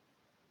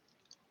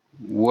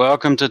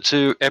Welcome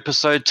to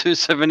episode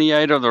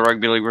 278 of the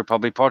Rugby League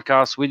Republic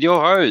Podcast with your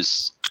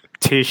hosts,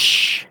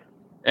 Tish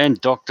and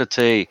Dr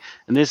T.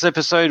 In this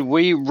episode,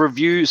 we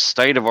review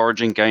State of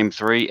Origin Game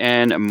 3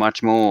 and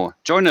much more.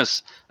 Join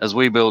us as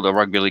we build a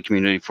rugby league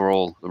community for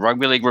all. The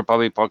Rugby League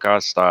Republic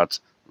Podcast starts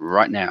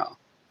right now.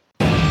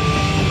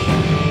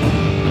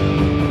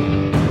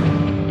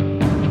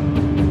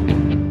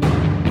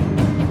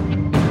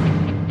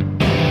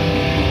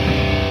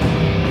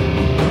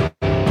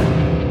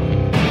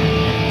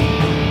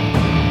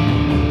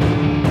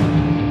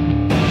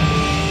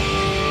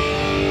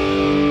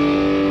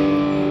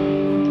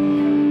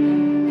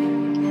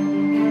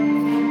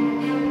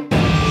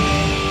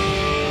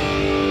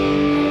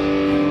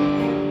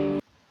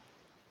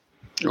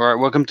 All right,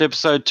 welcome to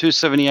episode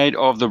 278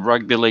 of the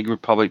Rugby League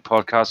Republic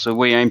podcast, where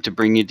we aim to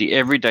bring you the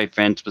everyday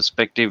fan's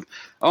perspective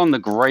on the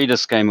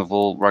greatest game of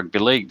all, rugby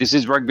league. This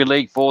is Rugby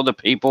League for the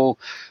people.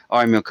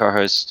 I'm your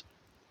co-host,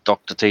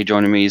 Dr. T.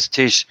 Joining me is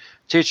Tish.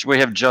 Tish, we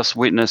have just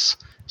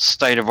witnessed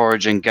State of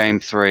Origin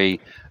Game 3,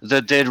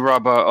 the dead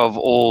rubber of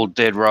all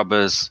dead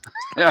rubbers.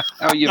 How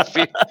are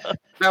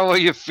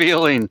you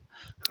feeling?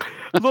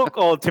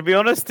 Look, to be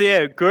honest,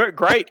 yeah,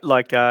 great.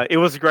 It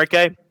was a great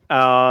game.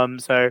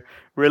 So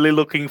really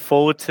looking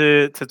forward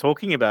to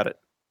talking about it.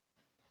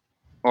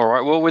 All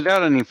right. Well,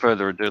 without any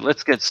further ado,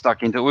 let's get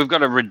stuck into it. We've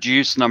got a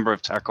reduced number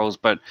of tackles,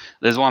 but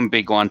there's one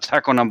big one.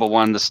 Tackle number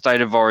 1, the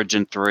State of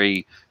Origin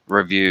 3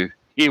 review.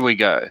 Here we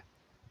go.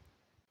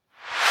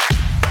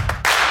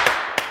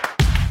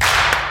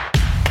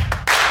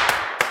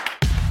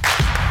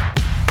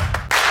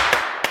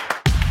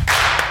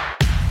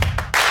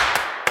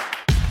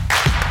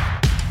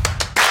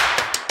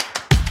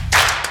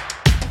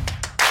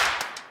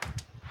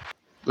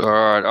 All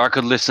right, I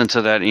could listen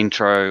to that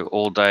intro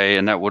all day,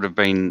 and that would have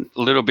been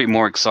a little bit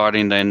more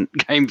exciting than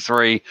Game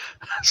 3,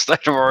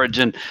 State of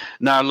Origin.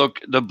 Now, look,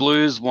 the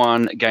Blues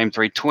won Game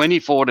 3,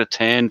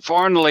 24-10.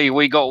 Finally,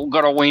 we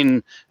got a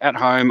win at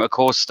home,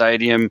 Accor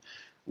Stadium,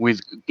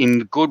 in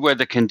good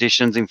weather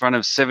conditions in front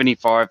of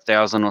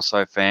 75,000 or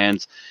so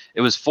fans.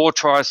 It was 4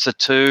 tries to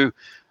 2,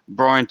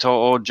 Brian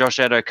To'o, Josh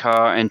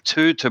Adokar, and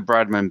 2 to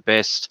Bradman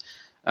Best.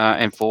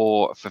 And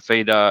for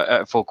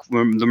Fafita, for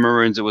the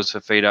Maroons, it was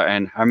Fafita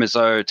and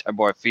Hamiso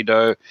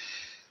Tabuai-Fidow.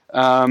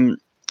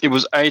 It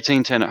was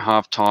 18-10 at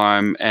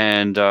halftime,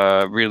 and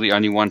really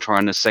only one try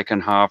in the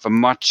second half. A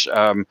much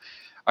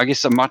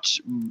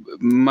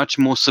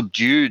more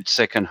subdued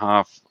second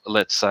half,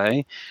 let's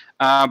say.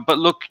 But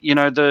look,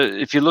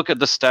 if you look at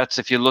the stats,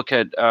 if you look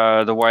at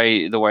the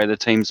way the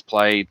teams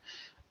played,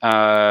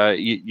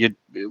 you'd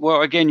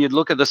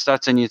look at the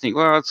stats and you think,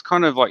 well, it's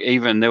kind of like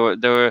even. There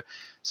were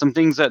some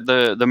things that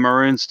the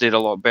Maroons did a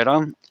lot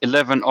better.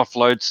 11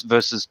 offloads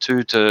versus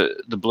 2 to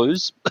the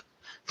Blues,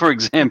 for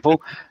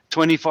example.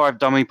 25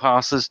 dummy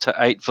passes to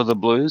 8 for the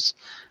Blues.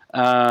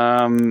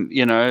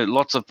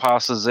 Lots of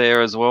passes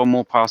there as well,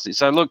 more passes.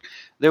 So, look,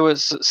 there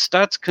was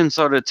stats can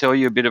sort of tell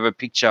you a bit of a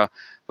picture.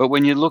 But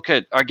when you look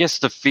at, I guess,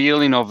 the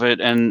feeling of it,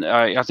 and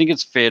I think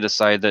it's fair to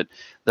say that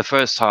the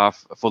first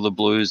half for the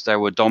Blues, they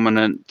were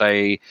dominant.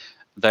 They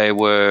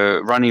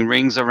were running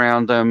rings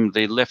around them.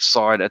 The left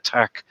side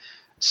attack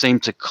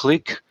seemed to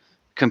click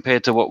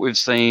compared to what we've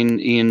seen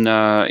in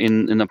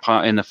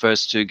the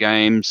first 2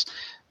 games.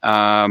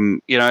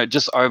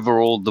 Just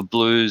overall the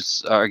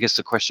Blues. I guess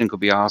the question could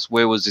be asked: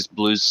 where was this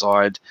Blues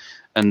side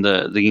and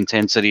the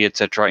intensity,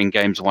 etc., in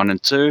games 1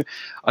 and 2?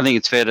 I think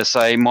it's fair to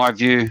say my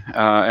view,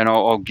 and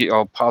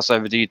I'll pass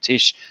over to you,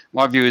 Tish.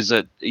 My view is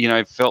that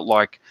I felt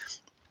like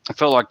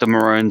the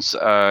Maroons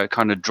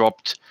kind of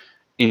dropped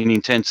in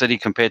intensity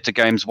compared to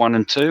games 1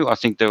 and 2. I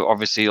think they're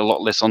obviously a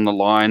lot less on the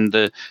line.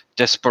 The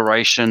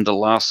desperation, the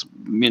last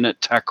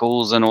minute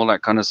tackles and all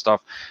that kind of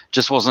stuff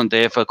just wasn't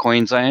there for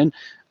Queensland.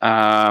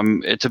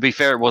 To be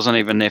fair, it wasn't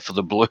even there for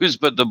the Blues,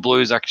 but the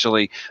Blues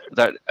actually,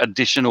 that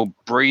additional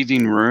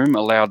breathing room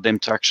allowed them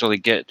to actually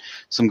get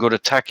some good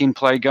attacking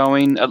play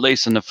going, at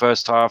least in the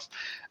first half.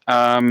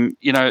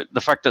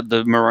 The fact that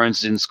the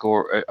Maroons didn't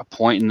score a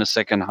point in the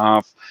second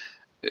half,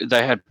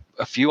 they had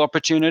a few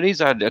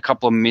opportunities. I had a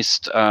couple of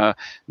missed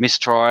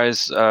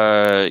tries,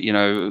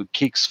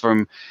 kicks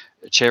from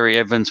Cherry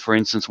Evans, for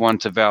instance, one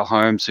to Val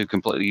Holmes, who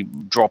completely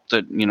dropped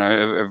it,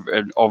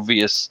 an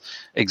obvious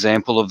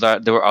example of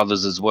that. There were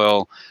others as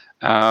well.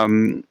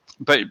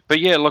 But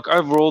yeah, look,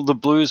 overall, the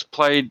Blues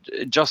played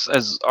just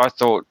as I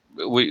thought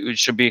it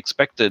should be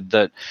expected,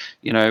 that,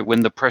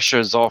 when the pressure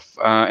is off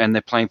and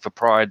they're playing for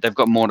pride, they've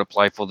got more to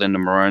play for than the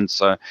Maroons.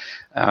 So,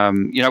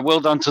 well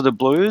done to the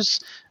Blues.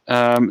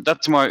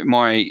 That's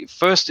my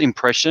first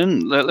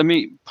impression. Let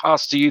me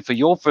pass to you for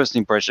your first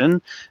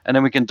impression, and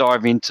then we can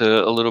dive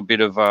into a little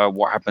bit of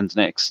what happens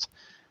next.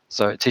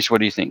 So, Tish, what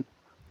do you think?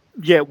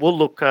 Yeah, well,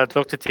 look,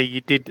 Dr. T,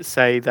 you did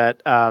say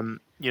that,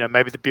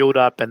 maybe the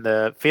build-up and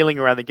the feeling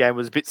around the game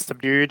was a bit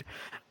subdued.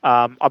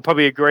 I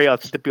probably agree. I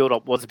think the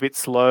build-up was a bit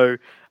slow.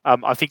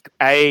 I think,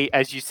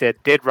 as you said,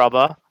 dead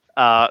rubber.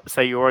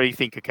 So you already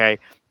think, okay,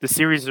 the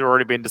series has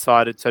already been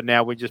decided. So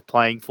now we're just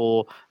playing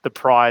for the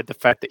pride, the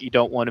fact that you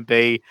don't want to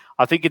be.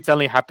 I think it's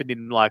only happened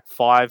in like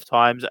 5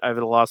 times over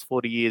the last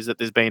 40 years that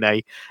there's been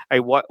a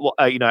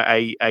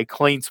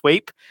clean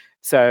sweep.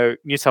 So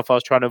New South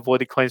Wales trying to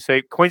avoid a clean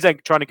sweep.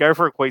 Queensland trying to go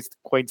for a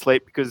clean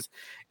sweep because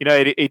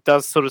it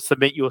does sort of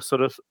cement your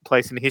sort of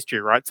place in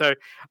history, right? So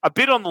a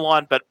bit on the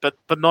line, but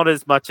not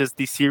as much as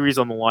the series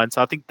on the line.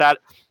 So I think that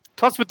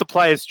plus with the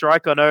players'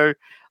 strike, I know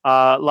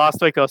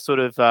last week I was sort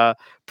of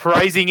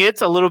praising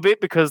it a little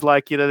bit because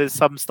there's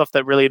some stuff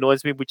that really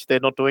annoys me, which they're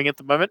not doing at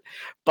the moment.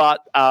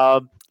 But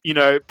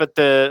but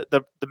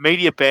the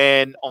media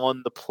ban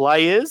on the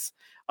players,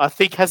 I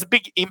think, has a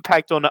big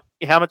impact on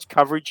how much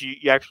coverage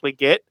you actually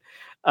get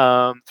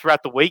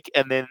throughout the week.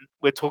 And then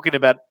we're talking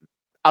about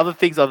other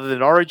things other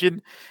than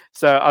Origin.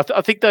 So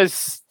I think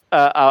those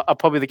are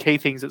probably the key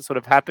things that sort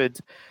of happened.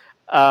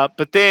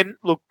 But then,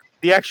 look,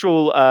 the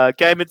actual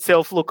game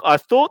itself, look, I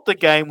thought the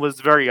game was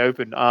very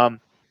open.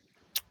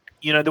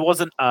 There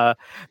wasn't a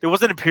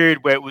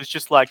period where it was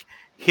just like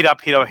hit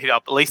up,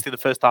 at least in the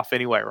first half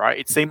anyway, right?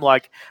 It seemed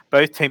like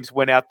both teams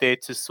went out there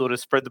to sort of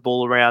spread the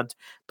ball around,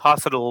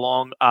 pass it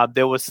along.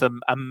 There were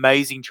some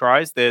amazing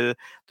tries. The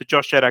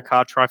Josh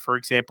Adokar try, for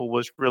example,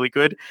 was really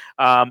good.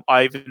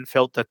 I even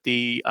felt that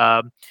the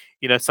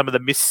some of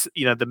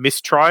the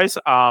missed tries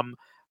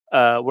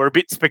were a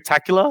bit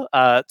spectacular,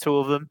 2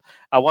 of them,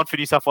 one for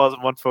New South Wales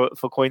and one for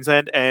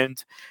Queensland.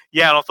 And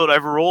and I thought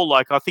overall,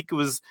 I think it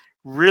was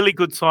really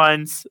good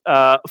signs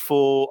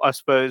for, I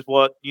suppose,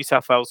 what New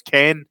South Wales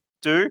can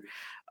do.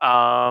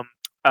 But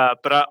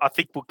I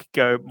think we'll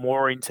go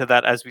more into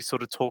that as we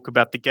sort of talk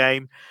about the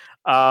game.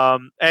 I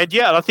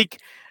think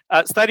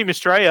Stadium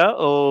Australia,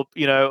 or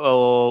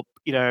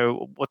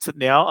what's it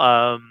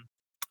now?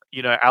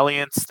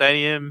 Allianz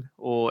Stadium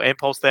or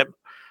Ampol Stadium,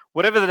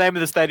 whatever the name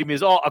of the stadium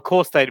is. Oh,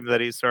 Accor Stadium,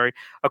 that is. Sorry,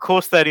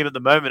 Accor Stadium at the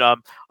moment. I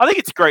think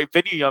it's a great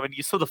venue. I mean,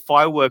 you saw the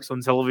fireworks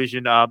on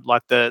television. I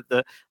think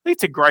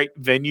it's a great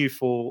venue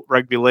for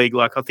rugby league.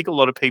 I think a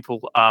lot of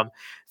people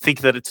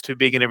think that it's too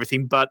big and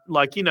everything, but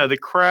the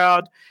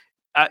crowd.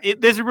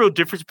 There's a real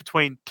difference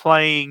between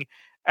playing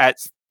at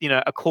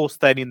Accor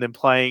Stadium than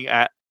playing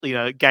at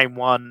game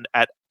 1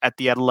 at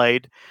the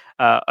Adelaide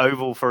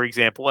Oval, for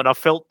example. And I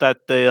felt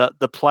that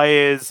the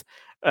players.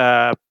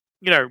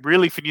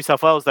 Really for New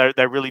South Wales,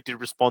 they really did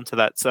respond to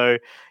that. So,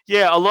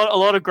 a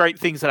lot of great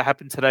things that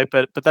happened today,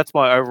 but that's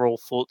my overall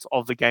thoughts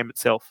of the game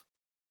itself.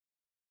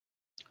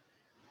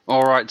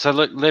 All right, so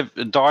let's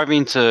dive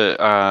into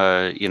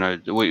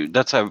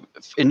that's our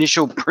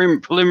initial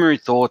preliminary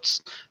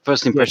thoughts,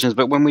 first impressions.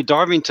 But when we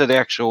dive into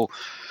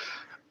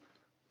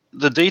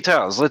the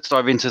details, let's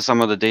dive into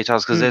some of the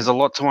details because there's a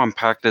lot to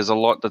unpack. There's a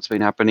lot that's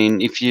been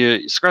happening. If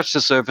you scratch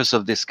the surface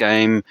of this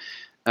game,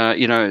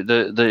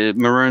 the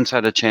Maroons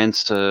had a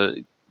chance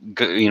to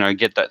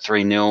get that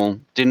 3-0.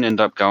 Didn't end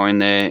up going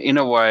there. In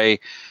a way,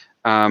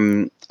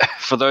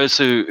 for those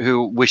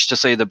who wish to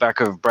see the back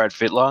of Brad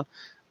Fittler,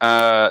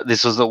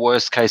 this was the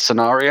worst case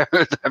scenario,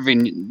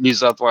 having New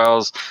South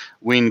Wales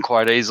win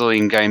quite easily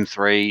in game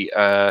 3,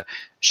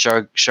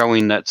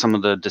 showing that some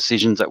of the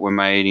decisions that were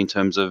made in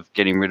terms of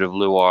getting rid of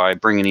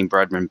Luai, bringing in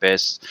Bradman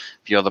Best, a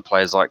few other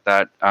players like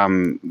that,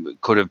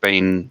 could have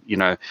been,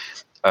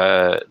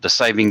 the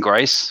saving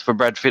grace for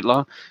Brad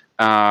Fittler.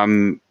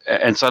 And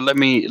so let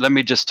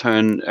me just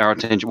turn our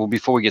attention. Well,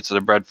 before we get to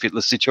the Brad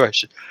Fittler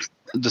situation,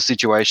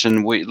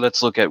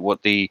 let's look at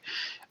what the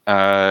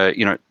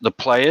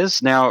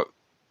players now.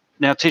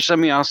 Tish, let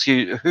me ask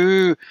you,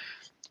 who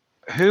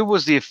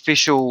was the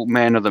official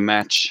man of the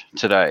match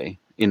today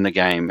in the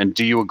game, and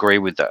do you agree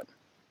with that?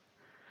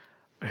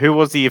 Who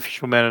was the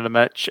official man of the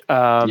match?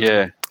 Oh,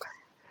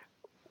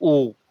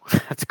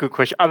 that's a good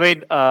question. I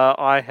mean,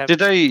 I have. Did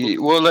they?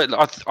 Well,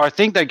 I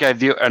think they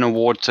gave an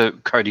award to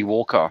Cody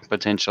Walker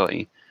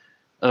potentially.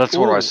 That's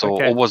what I saw,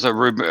 or was it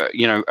Ruben?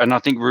 And I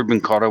think Ruben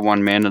Cotter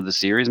won man of the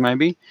series,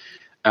 maybe.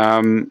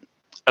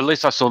 At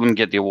least I saw them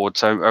get the award,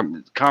 so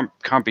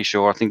can't be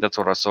sure. I think that's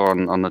what I saw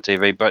on the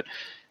TV. But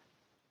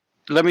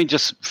let me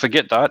just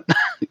forget that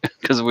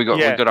because we got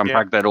to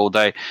unpack that all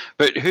day.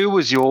 But who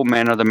was your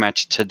man of the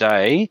match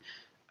today?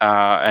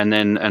 And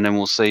then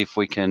we'll see if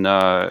we can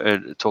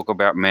talk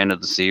about man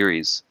of the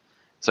series.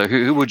 So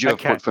who would you have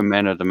put for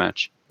man of the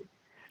match?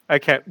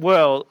 Okay,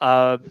 well,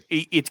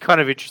 it's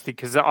kind of interesting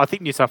because I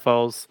think New South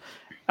Wales.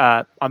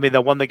 They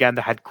won the game.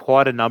 They had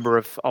quite a number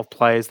of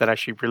players that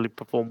actually really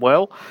performed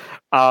well.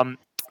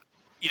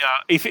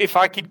 If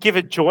I could give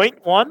a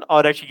joint one,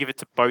 I'd actually give it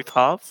to both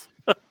halves,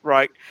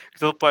 right?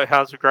 Because I thought both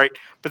halves were great.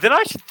 But then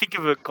I should think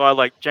of a guy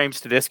like James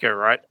Tedesco,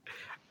 right?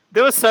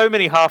 There were so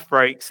many half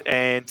breaks,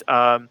 and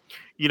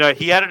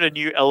he added a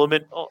new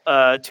element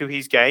to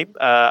his game,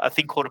 a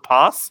thing called a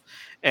pass,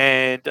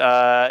 and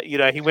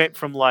he went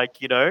from not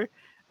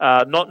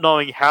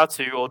knowing how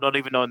to, or not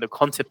even knowing the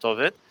concept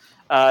of it,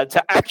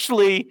 to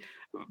actually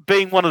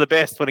being one of the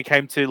best when it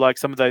came to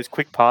some of those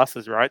quick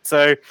passes, right?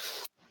 So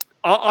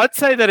I'd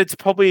say that it's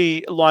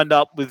probably lined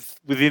up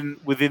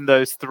within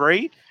those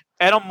 3,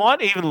 and I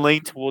might even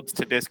lean towards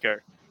Tedesco.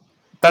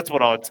 That's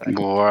what I would say.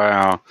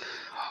 Wow.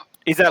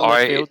 Is that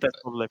left field? That's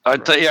not left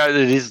field. Right? Yeah, it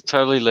is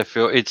totally left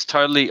field.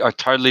 I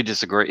totally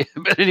disagree.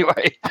 But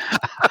anyway,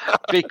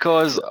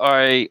 because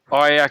I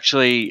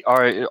honestly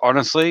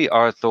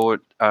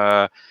thought,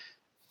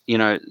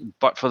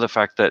 but for the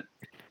fact that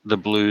the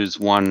Blues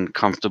won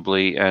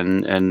comfortably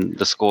and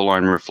the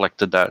scoreline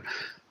reflected that,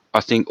 I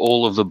think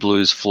all of the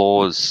Blues'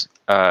 flaws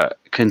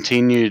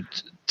continued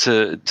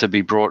to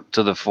be brought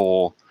to the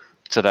fore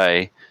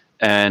today,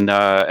 and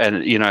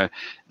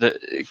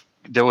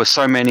there were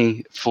so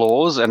many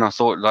flaws, and I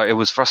thought it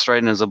was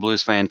frustrating as a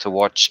Blues fan to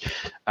watch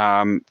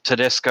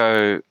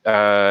Tedesco.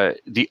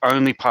 The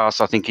only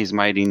pass I think he's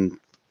made in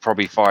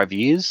probably 5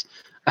 years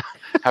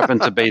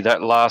happened to be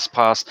that last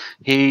pass.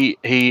 He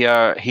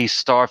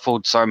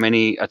stifled so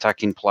many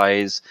attacking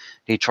plays.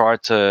 He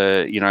tried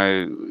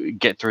to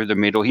get through the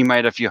middle. He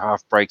made a few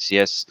half breaks,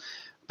 yes,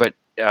 but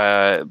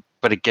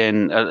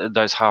again,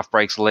 those half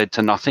breaks led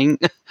to nothing,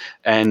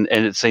 and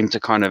it seemed to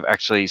kind of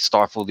actually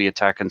stifle the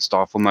attack and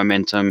stifle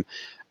momentum.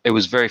 It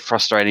was very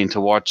frustrating to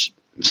watch.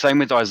 Same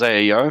with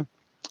Isaiah Yeo.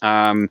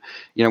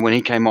 When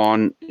he came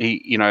on,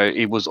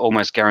 it was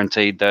almost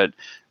guaranteed that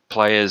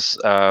players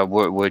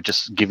were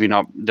just giving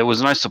up. There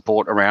was no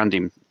support around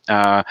him.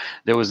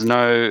 There was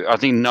I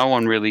think no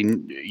one really,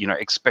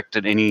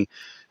 expected any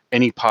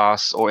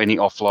pass or any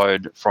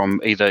offload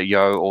from either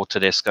Yo or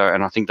Tedesco,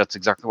 and I think that's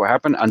exactly what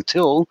happened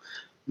until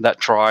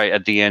that try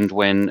at the end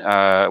when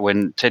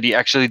Teddy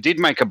actually did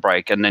make a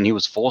break, and then he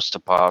was forced to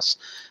pass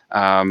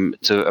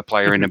to a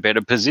player in a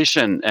better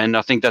position. And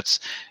I think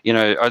that's,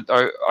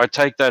 I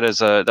take that as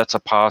that's a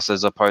pass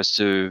as opposed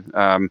to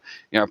a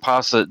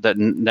pass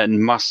that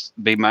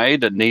must be made,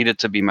 that needed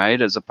to be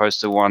made, as opposed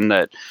to one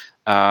that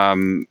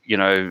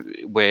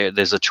where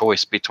there's a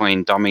choice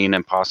between dummying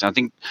and passing. I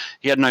think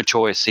he had no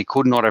choice. He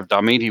could not have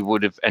dummied. He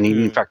would have, and he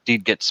in fact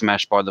did get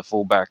smashed by the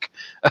fullback.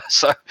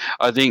 So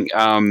I think,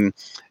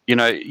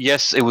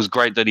 yes, it was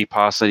great that he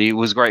passed it. It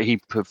was great he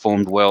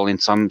performed well in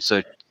some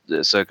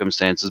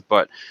circumstances,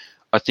 but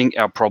I think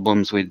our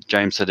problems with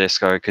James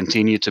Tedesco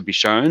continue to be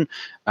shown.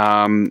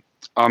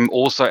 I'm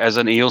also, as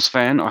an Eels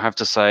fan, I have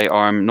to say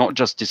I'm not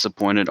just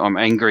disappointed. I'm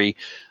angry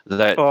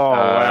that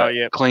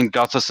Clint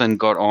Gutherson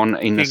got on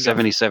in the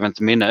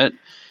 77th minute.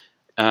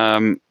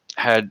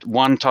 Had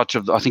one touch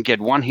I think he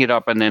had one hit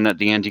up, and then at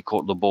the end he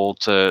caught the ball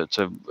to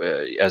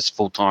as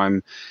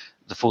the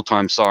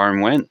full-time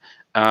siren went.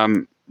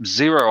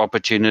 Zero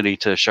opportunity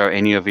to show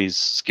any of his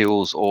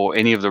skills or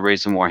any of the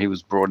reason why he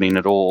was brought in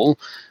at all.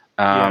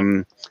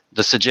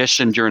 The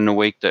suggestion during the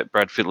week that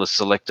Brad Fittler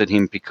selected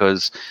him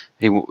because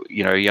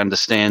he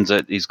understands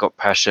that he's got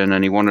passion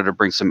and he wanted to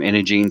bring some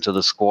energy into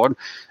the squad.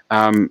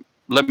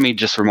 Let me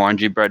just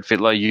remind you, Brad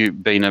Fittler,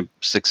 you've been a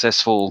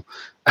successful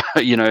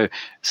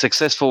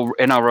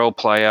NRL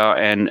player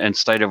and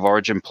State of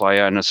Origin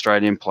player and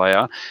Australian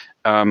player.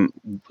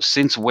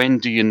 Since when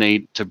do you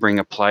need to bring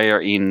a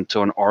player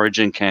into an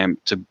Origin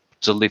camp to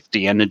lift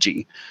the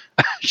energy?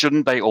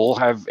 Shouldn't they all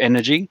have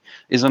energy?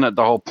 Isn't it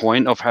the whole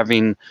point of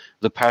having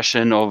the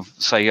passion of,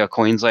 say, the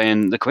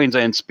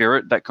Queensland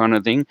spirit, that kind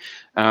of thing?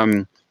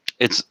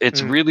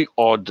 It's really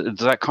odd.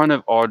 That kind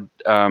of odd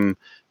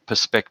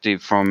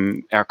perspective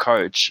from our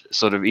coach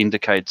sort of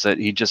indicates that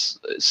he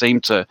just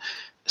seems to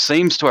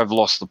have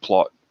lost the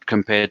plot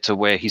compared to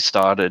where he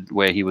started,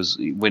 where he was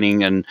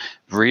winning, and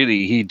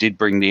really he did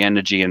bring the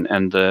energy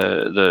and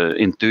the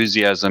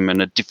enthusiasm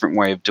and a different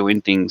way of doing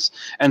things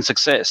and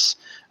success.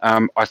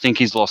 I think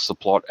he's lost the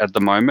plot at the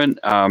moment.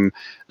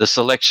 The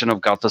selection of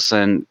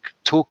Gutherson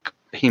took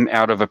him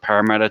out of a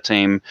Parramatta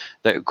team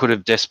that could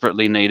have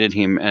desperately needed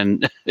him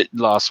and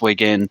last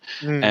weekend,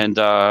 and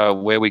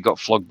where we got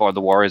flogged by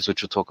the Warriors,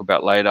 which we'll talk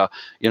about later.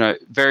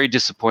 Very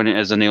disappointing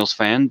as an Eels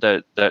fan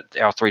that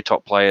our three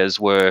top players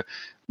were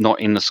not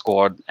in the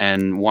squad,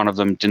 and one of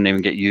them didn't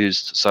even get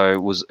used, so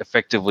it was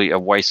effectively a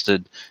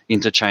wasted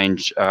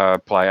interchange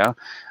player.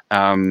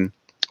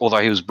 Although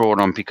he was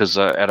brought on because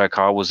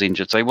Adokar was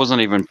injured, so he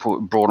wasn't even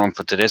brought on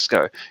for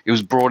Tedesco. He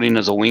was brought in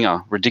as a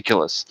winger.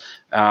 Ridiculous.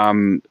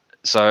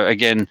 So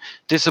again,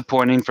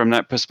 disappointing from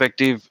that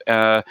perspective.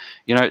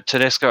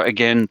 Tedesco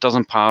again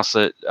doesn't pass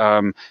it.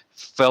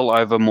 Fell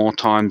over more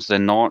times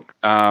than not.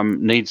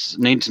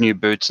 Needs new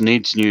boots.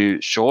 Needs new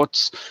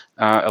shorts.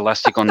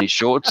 Elastic on his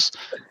shorts.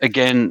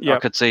 Again, I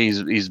could see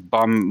his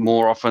bum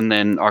more often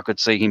than I could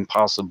see him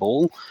pass the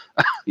ball.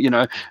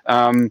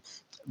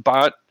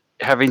 But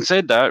having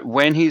said that,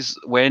 when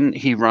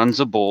he runs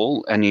a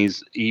ball and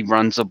he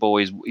runs a ball,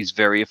 he's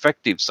very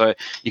effective. So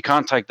you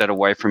can't take that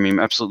away from him.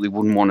 Absolutely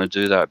wouldn't want to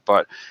do that.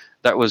 But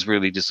that was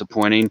really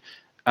disappointing.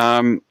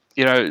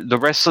 The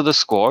rest of the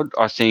squad,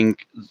 I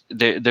think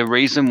the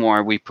reason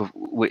why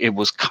it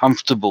was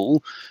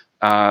comfortable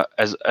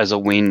as a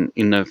win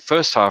in the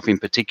first half in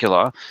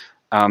particular,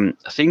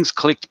 things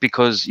clicked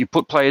because you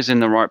put players in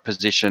the right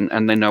position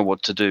and they know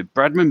what to do.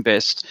 Bradman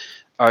Best,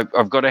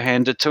 I've got to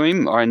hand it to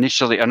him.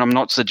 And I'm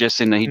not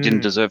suggesting that he didn't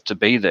deserve to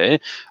be there.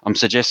 I'm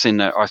suggesting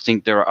that I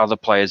think there are other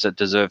players that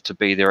deserve to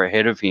be there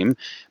ahead of him,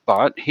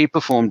 but he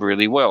performed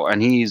really well,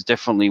 and he is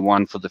definitely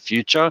one for the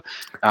future.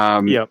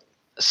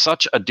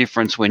 such a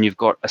difference when you've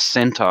got a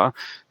centre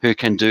who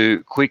can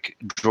do quick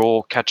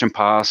draw, catch and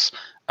pass,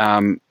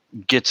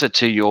 gets it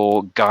to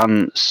your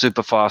gun,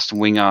 super fast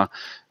winger,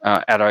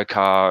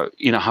 Adokar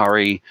in a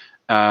hurry.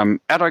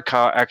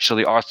 Adokar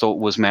actually, I thought,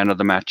 was man of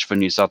the match for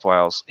New South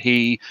Wales.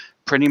 He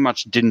pretty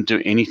much didn't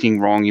do anything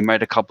wrong. He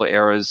made a couple of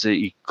errors.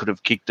 He could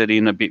have kicked it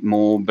in a bit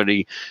more, but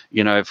it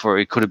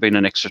could have been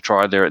an extra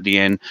try there at the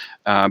end.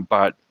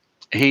 But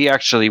he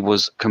actually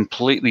was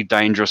completely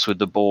dangerous with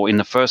the ball. In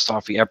the first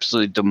half, he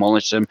absolutely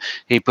demolished them.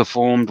 He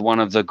performed one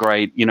of the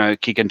great,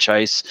 kick and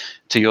chase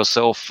to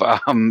yourself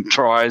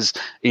tries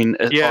in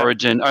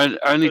Origin,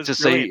 only to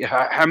see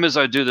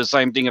Hamazo do the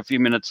same thing a few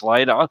minutes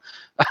later.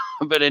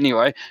 But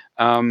anyway,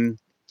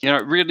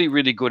 really,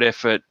 really good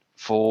effort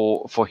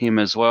for him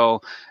as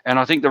well. And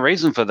I think the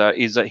reason for that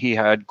is that he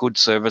had good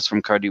service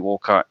from Cody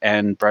Walker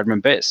and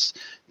Bradman Best.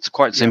 It's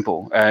quite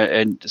simple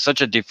and such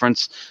a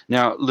difference.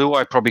 Now,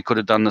 Luai probably could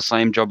have done the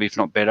same job, if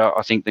not better,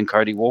 I think, than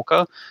Cody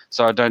Walker.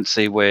 So I don't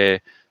see where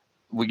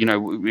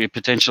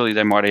potentially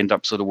they might end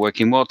up sort of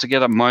working well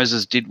together.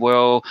 Moses did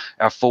well.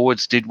 Our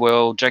forwards did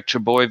well. Jack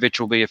Trebojevic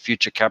will be a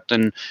future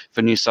captain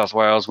for New South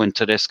Wales when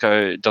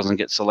Tedesco doesn't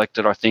get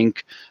selected, I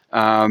think.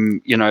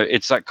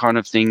 It's that kind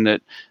of thing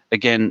that,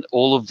 again,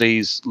 all of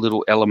these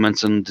little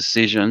elements and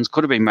decisions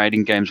could have been made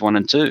in games 1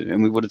 and 2,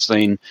 and we would have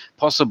seen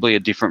possibly a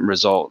different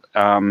result.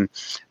 So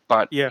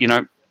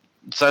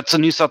that's a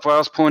New South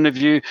Wales point of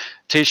view.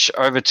 Tish,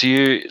 over to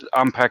you.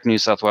 Unpack New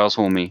South Wales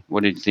for me.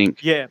 What did you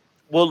think? Yeah.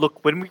 Well,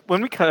 look, when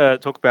we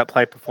talk about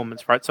play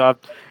performance, right? So I've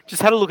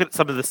just had a look at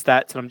some of the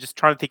stats, and I'm just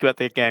trying to think about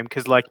their game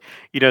because,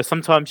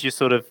 sometimes you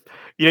sort of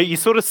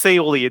see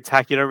all the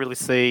attack, you don't really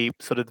see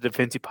sort of the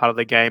defensive part of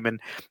the game,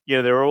 and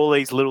there are all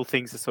these little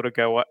things that sort of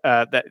go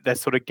that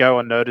sort of go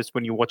unnoticed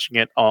when you're watching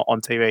it on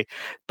TV.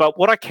 But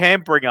what I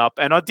can bring up,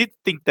 and I did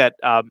think that,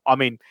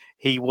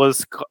 he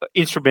was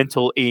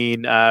instrumental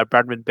in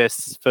Bradman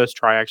Best's first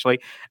try, actually,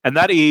 and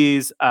that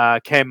is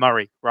Cam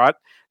Murray, right?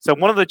 So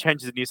one of the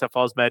changes that New South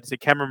Wales made is that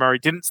Cameron Murray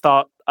didn't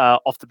start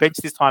off the bench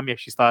this time. He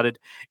actually started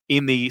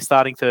in the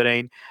starting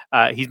 13.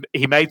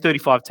 He made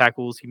 35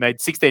 tackles. He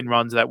made 16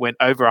 runs that went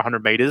over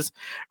 100 meters,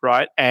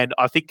 right? And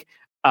I think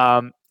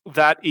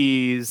that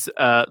was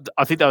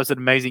an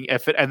amazing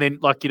effort. And then,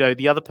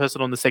 the other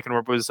person on the second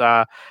row was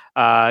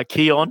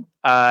Keon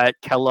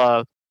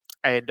Keller.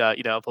 And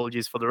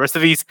apologies for the rest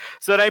of his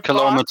surname.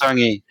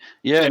 Kalamatangi.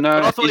 Yeah,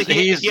 no,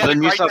 he's the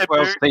New South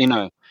Wales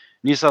Tino.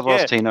 New South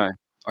Wales Tino,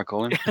 I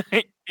call him.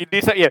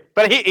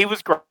 But he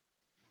was great.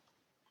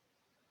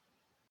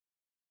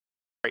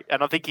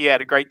 And I think he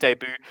had a great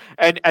debut.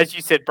 And as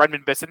you said,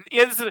 Bradman Best, and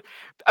there's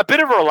a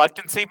bit of a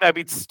reluctancy. Maybe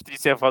it's New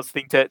South Wales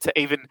thing to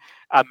even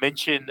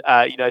mention,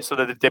 sort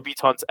of the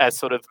debutants as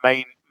sort of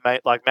main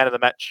like man of the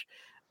match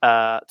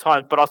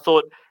time. But I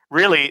thought,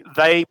 really,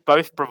 they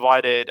both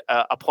provided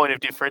a point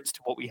of difference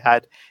to what we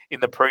had in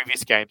the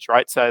previous games,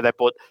 right? So they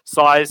brought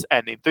size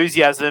and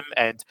enthusiasm,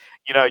 and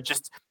I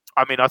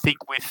think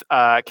with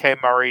Cam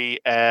Murray,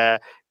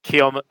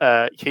 Keon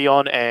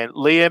and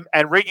Liam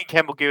and Regan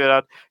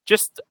Campbell-Gillard,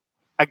 just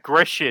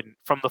aggression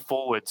from the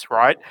forwards,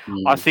 right?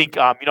 I think,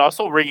 I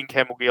saw Regan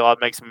Campbell-Gillard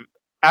make some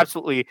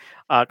absolutely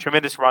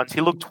tremendous runs.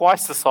 He looked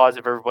twice the size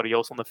of everybody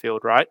else on the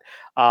field, right?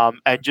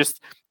 And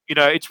just,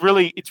 it's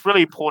really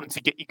important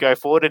to get you go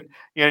forward.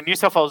 And, New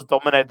South Wales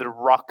dominated the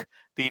ruck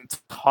the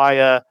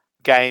entire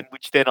game,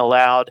 which then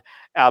allowed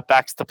our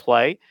backs to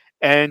play.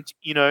 And,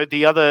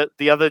 the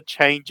other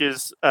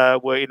changes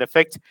were in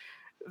effect.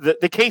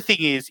 The key thing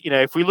is,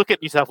 if we look at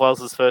New South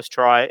Wales' first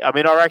try,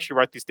 I actually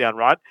wrote this down,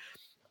 right?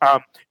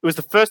 It was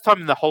the first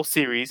time in the whole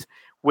series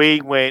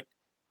we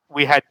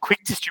had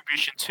quick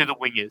distribution to the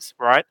wingers,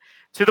 right?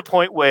 To the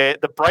point where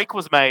the break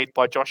was made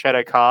by Josh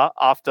Adokar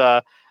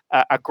after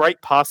a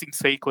great passing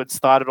sequence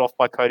started off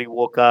by Cody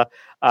Walker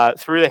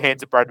through the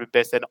hands of Bradman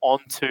Best and on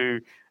to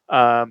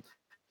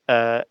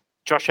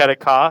Josh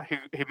Adokar,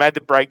 who made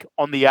the break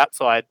on the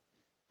outside.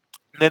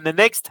 And then the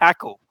next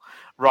tackle,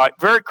 right,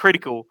 very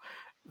critical,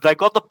 they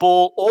got the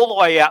ball all the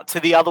way out to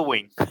the other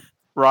wing.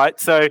 Right,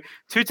 so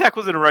 2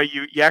 tackles in a row.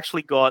 You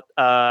actually got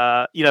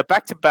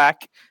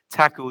back-to-back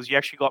tackles. You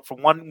actually got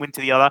from one wing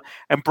to the other,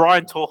 and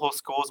Brian Torhor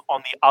scores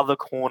on the other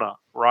corner.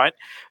 Right,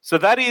 so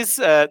that is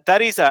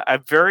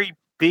a very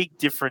big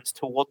difference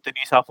to what the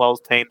New South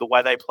Wales team, the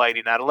way they played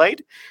in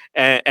Adelaide,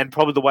 and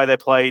probably the way they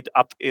played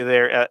up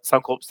there at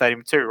Suncorp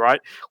Stadium too.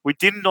 Right, we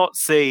did not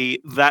see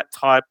that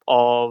type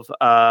of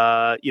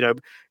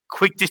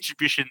quick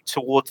distribution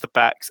towards the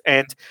backs.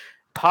 And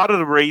part of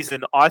the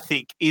reason, I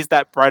think, is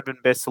that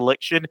Bradman Best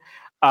selection.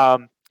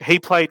 He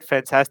played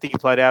fantastic. He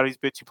played out of his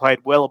boots. He played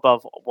well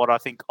above what I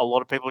think a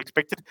lot of people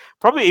expected,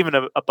 probably even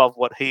above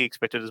what he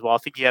expected as well. I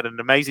think he had an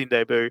amazing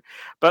debut.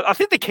 But I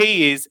think the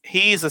key is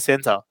he is a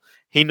centre.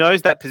 He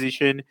knows that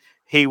position.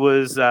 He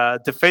was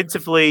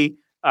defensively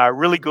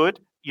really good.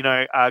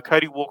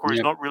 Cody Walker is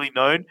not really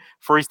known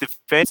for his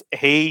defence.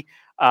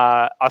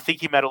 I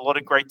think he made a lot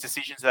of great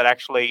decisions that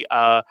actually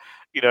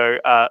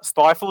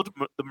stifled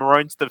the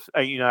Maroons'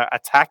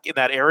 attack in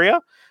that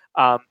area.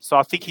 So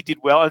I think he did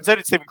well. And so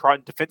did Stephen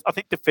Crichton. I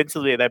think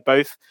defensively they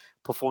both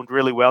performed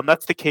really well. And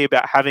that's the key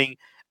about having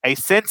a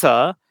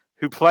centre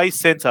who plays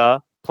centre,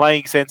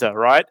 playing centre,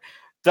 right?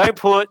 Don't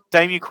put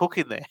Damien Cook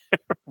in there,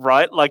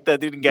 right? Like they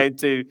did in game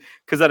 2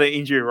 because of an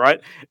injury,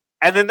 right?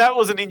 And then that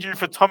was an injury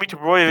for Tommy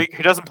Tebrojevic,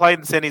 who doesn't play in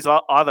the centres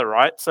either,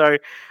 right? So,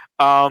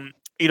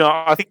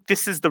 I think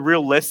this is the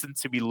real lesson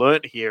to be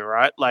learnt here,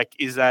 right? Like,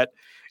 is that,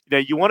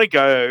 you want to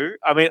go,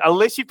 I mean,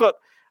 unless you've got,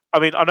 I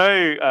mean, I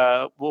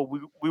know,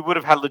 we would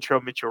have had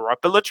Latrell Mitchell, right?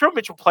 But Latrell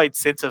Mitchell played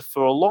centre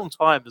for a long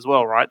time as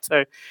well, right?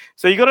 So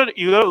you got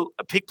to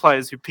pick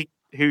players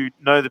who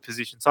know the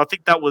position. So I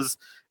think that was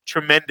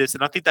tremendous,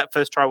 and I think that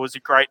first try was a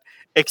great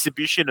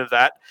exhibition of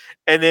that.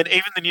 And then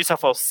even the New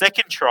South Wales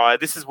second try,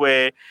 this is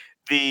where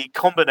the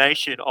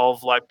combination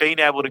of like being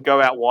able to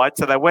go out wide.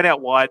 So they went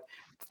out wide,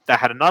 they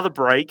had another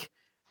break,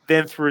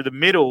 then through the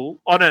middle.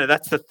 Oh no,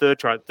 that's the third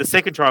try. The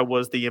second try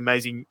was the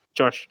amazing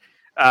Josh,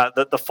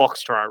 the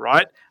Fox try,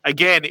 right?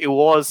 Again, it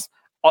was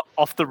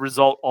off the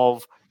result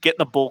of getting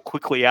the ball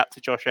quickly out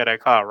to Josh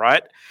Adokar,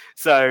 right?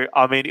 So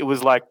I mean, it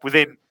was like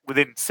within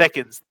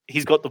seconds,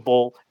 he's got the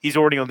ball, he's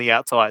already on the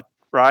outside,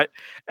 right?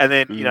 And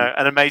then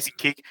an amazing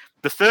kick.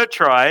 The third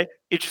try,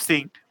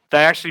 interesting.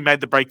 They actually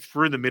made the break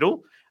through the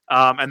middle.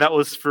 And that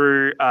was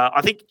through,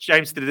 I think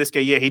James Tedesco,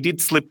 he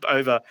did slip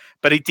over,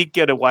 but he did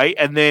get away.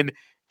 And then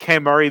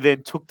Cam Murray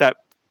then took that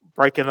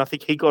break, and I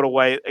think he got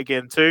away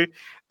again too.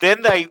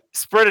 Then they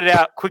spread it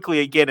out quickly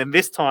again, and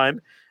this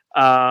time,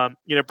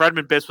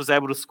 Bradman Best was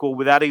able to score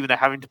without even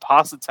having to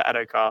pass it to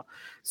Adokar.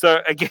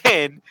 So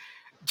again,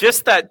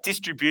 just that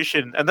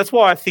distribution, and that's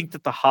why I think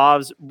that the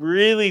halves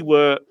really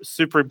were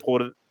super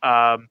important.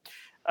 And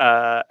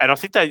I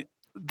think they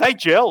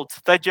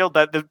gelled. They gelled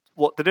that. They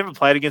never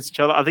played against each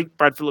other. I think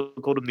Brad Phillip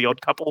called them the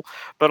odd couple,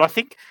 but I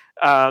think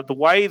the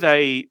way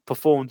they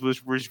performed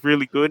was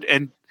really good.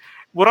 And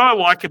what I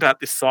like about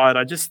this side,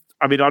 I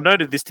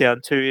noted this down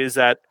too, is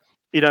that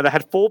they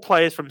had 4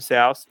 players from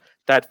South,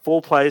 they had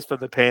 4 players from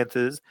the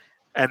Panthers,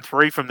 and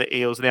 3 from the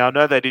Eels. Now I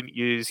know they didn't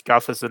use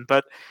Gutherson,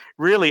 but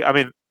really, I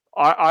mean,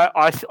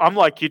 I'm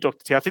like you,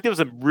 Dr. T. I think there was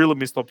a real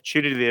missed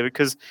opportunity there,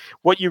 because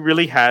what you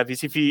really have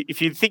is if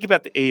you think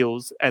about the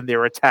Eels and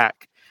their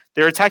attack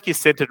is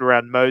centered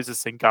around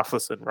Moses and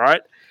Gutherson,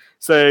 right?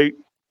 So,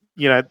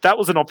 that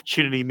was an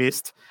opportunity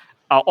missed.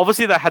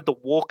 Obviously, they had the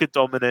Walker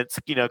dominance,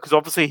 because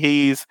obviously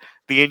he's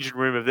the engine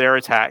room of their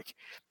attack.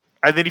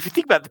 And then if you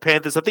think about the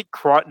Panthers, I think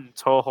Crichton,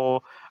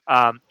 Toho,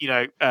 and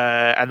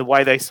the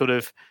way they sort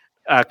of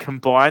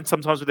combine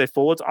sometimes with their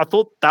forwards, I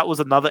thought that was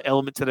another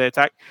element to their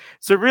attack.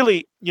 So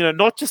really,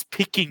 not just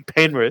picking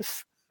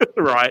Penrith,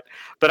 right,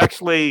 but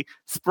actually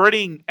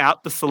spreading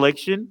out the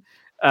selection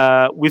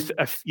with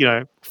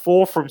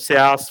 4 from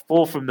South,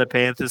 4 from the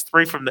Panthers,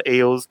 3 from the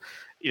Eels.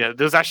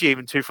 There's actually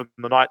even 2 from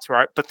the Knights,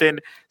 right? But then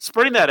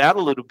spreading that out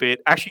a little bit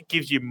actually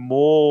gives you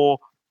more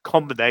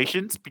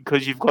combinations,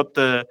 because you've got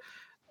the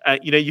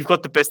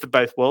best of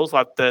both worlds.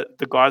 Like the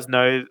guys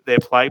know their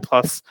play,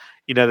 plus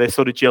they're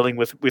sort of gelling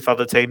with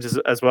other teams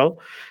as well.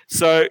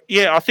 So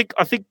yeah, I think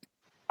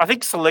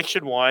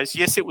selection wise,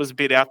 yes, it was a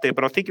bit out there,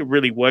 but I think it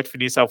really worked for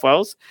New South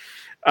Wales.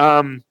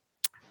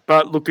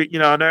 But look,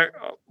 I know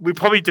we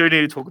probably do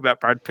need to talk about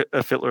Brad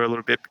Fittler a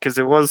little bit, because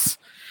there was.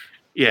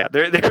 Yeah,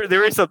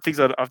 there is some things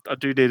I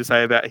do need to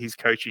say about his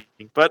coaching.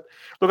 But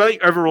look, I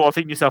think overall, I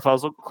think New South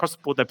Wales, across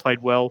the board, they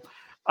played well.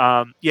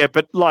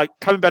 But like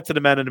coming back to the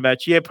man of the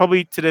match,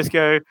 probably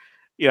Tedesco.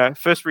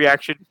 First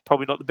reaction,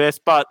 probably not the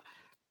best. But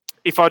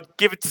if I'd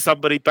give it to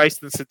somebody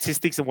based on the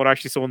statistics and what I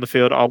actually saw on the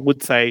field, I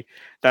would say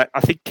that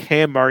I think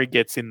Cam Murray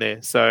gets in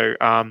there. So,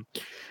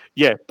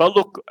 But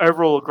look,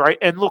 overall, great.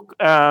 And look,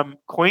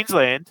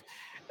 Queensland,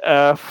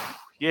 what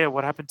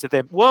happened to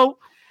them? Well,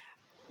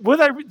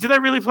 did they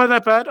really play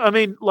that bad? I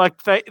mean,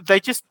 like they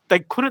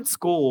couldn't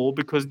score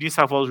because New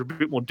South Wales were a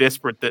bit more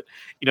desperate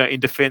in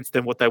defence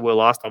than what they were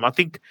last time. I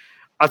think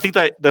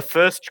that the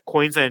first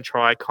Queensland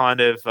try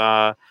kind of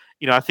Darren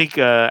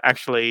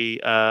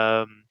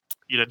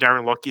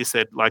Lockyer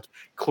said like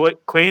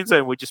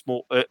Queensland were just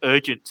more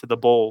urgent to the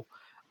ball.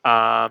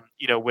 When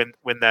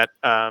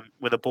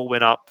the ball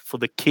went up for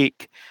the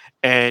kick.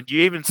 And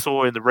you even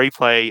saw in the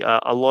replay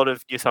a lot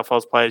of New South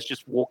Wales players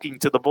just walking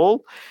to the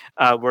ball,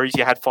 whereas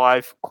you had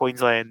 5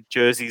 Queensland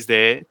jerseys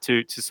there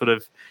to sort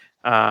of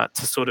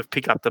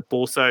pick up the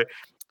ball. So,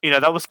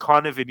 that was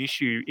kind of an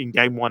issue in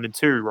game 1 and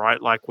 2,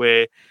 right? Like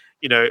where,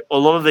 a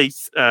lot of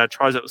these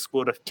tries that were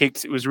scored off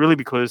kicks, it was really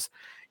because,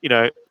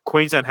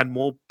 Queensland had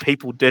more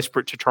people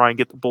desperate to try and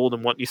get the ball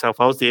than what New South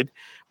Wales did.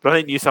 But I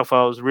think New South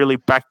Wales really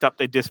backed up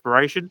their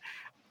desperation.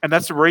 And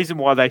that's the reason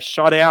why they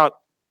shut out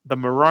the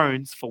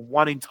Maroons for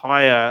one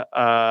entire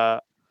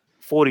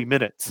 40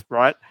 minutes,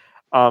 right?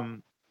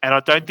 And I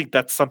don't think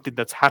that's something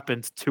that's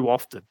happened too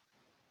often.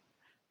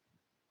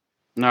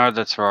 No,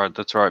 that's right.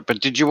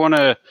 But did you want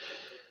to...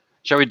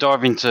 Shall we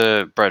dive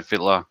into Brad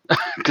Fittler?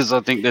 Because I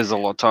think there's a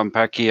lot to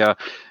unpack here.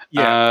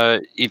 Yeah.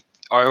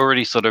 I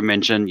already sort of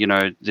mentioned,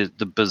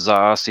 the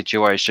bizarre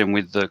situation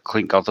with the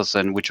Clint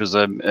Gutherson, which was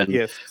an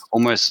Yes.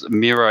 almost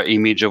mirror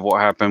image of what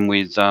happened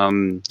with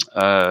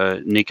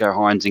Nico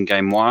Hines in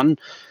game one.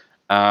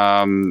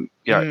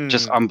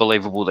 Just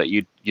unbelievable that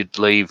you'd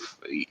leave.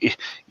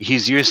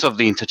 His use of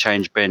the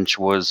interchange bench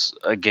was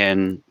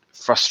again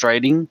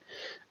frustrating.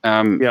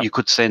 Yeah. You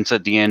could sense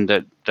at the end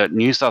that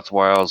New South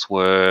Wales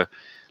were.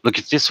 Look,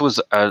 if this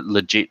was a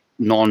legit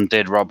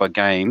non-dead rubber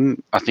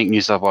game, I think New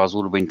South Wales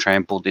would have been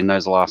trampled in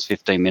those last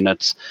 15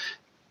 minutes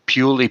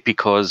purely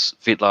because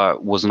Fittler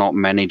was not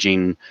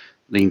managing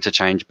the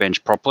interchange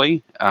bench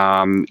properly.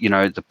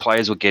 The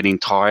players were getting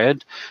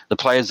tired. The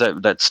players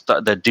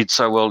that did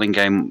so well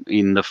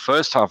in the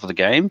first half of the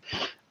game,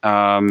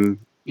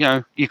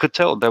 you could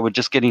tell they were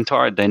just getting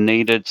tired. They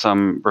needed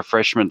some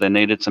refreshment. They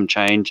needed some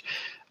change.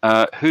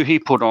 Who he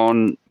put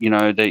on, he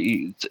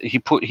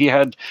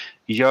had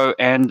Yo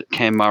and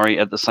Cam Murray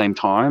at the same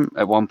time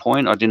at one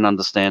point. I didn't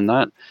understand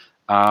that.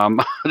 I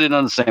didn't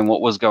understand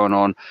what was going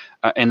on.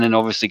 And then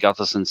obviously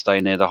Gutherson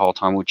staying there the whole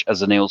time, which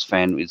as an Eels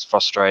fan is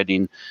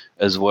frustrating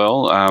as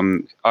well.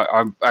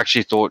 I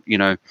actually thought,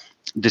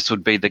 this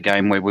would be the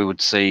game where we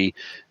would see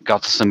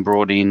Gutherson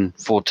brought in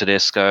for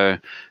Tedesco,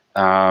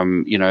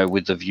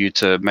 with the view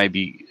to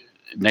maybe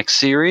next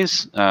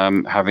series,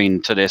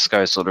 having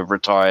Tedesco sort of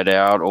retired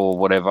out or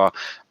whatever.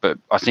 But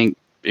I think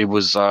it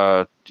was,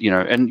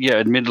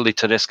 admittedly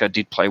Tedesco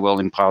did play well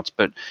in parts,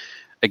 but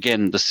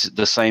again, the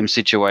same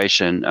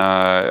situation.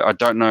 I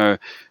don't know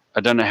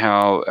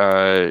how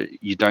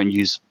you don't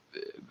use,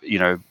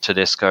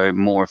 Tedesco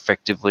more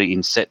effectively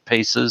in set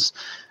pieces.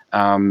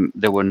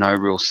 There were no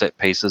real set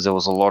pieces. There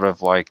was a lot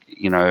of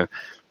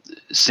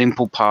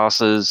simple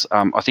passes.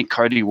 I think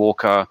Cody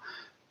Walker,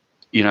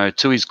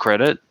 to his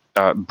credit,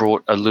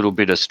 brought a little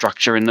bit of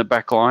structure in the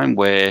back line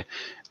where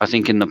I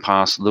think in the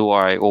past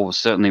Luai, or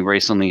certainly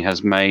recently,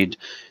 has made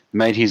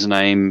his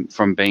name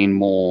from being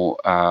more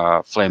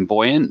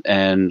flamboyant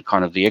and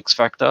kind of the X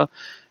factor,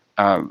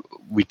 so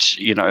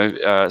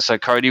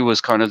Cody was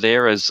kind of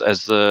there as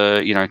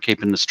the,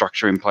 keeping the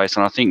structure in place.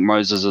 And I think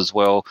Moses as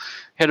well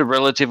had a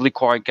relatively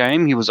quiet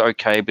game. He was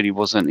okay, but he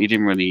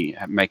didn't really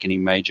make any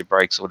major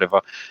breaks or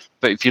whatever.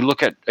 But if you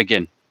look at,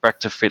 again, back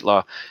to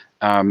Fittler,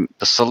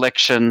 the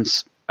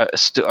selections,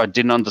 I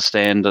didn't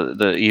understand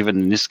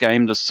even in this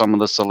game, some of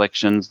the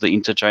selections, the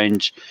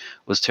interchange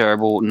was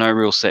terrible. No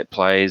real set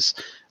plays.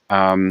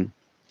 There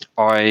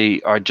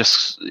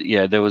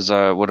was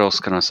what else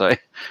can I say?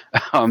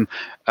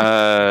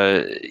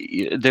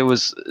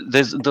 There's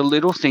the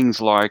little things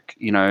like,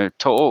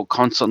 To'o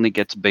constantly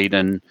gets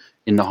beaten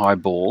in the high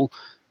ball,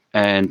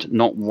 and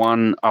not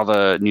one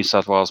other New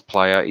South Wales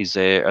player is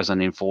there as an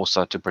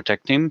enforcer to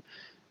protect him.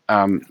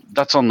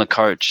 That's on the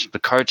coach. The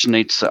coach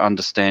needs to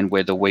understand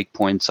where the weak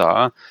points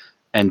are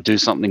and do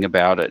something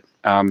about it.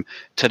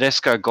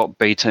 Tedesco got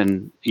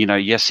beaten.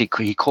 Yes, he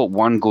caught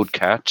one good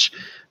catch,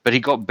 but he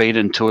got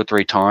beaten 2 or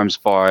 3 times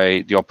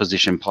by the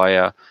opposition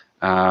player.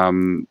 I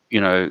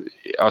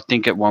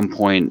think at one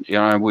point,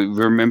 we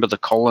remember the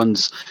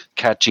Collins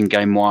catch in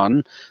game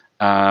one,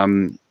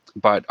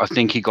 but I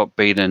think he got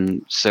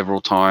beaten several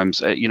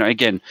times.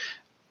 Again,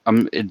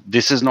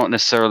 this is not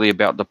necessarily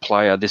about the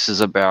player. This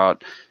is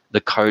about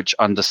the coach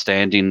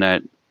understanding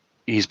that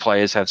his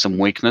players have some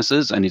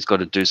weaknesses and he's got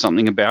to do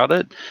something about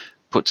it.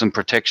 Put some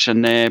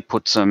protection there,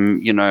 put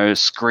some,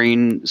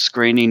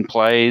 screening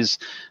plays,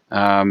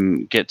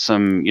 get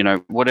some,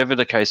 whatever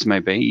the case may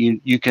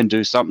be, you can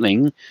do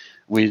something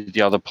with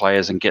the other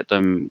players and get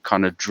them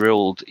kind of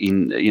drilled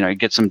in,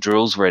 get some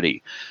drills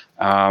ready.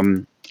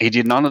 He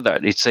did none of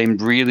that. It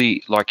seemed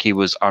really like he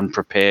was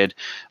unprepared.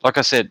 Like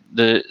I said,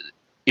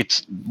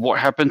 what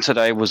happened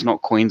today was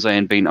not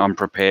Queensland being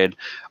unprepared.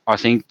 I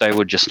think they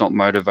were just not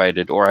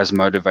motivated or as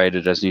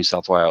motivated as New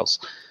South Wales.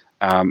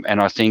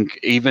 And I think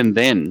even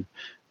then,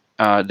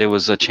 there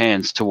was a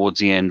chance towards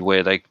the end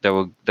where they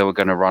were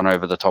going to run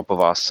over the top of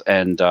us.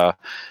 And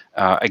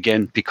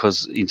again,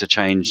 because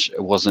interchange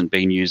wasn't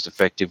being used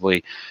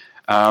effectively.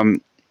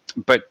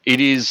 But it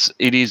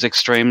is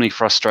extremely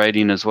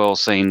frustrating as well,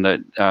 seeing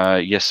that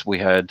yes, we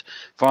had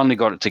finally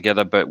got it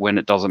together, but when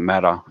it doesn't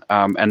matter,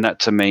 and that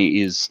to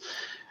me is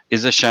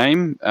a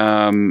shame.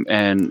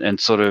 And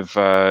sort of,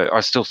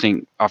 I still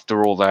think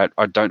after all that,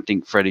 I don't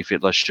think Freddie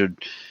Fittler should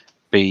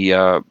be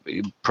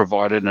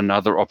provided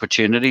another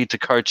opportunity to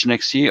coach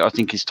next year. I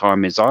think his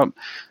time is up.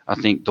 I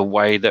think the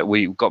way that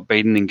we got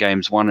beaten in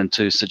games 1 and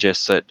 2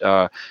 suggests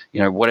that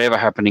whatever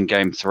happened in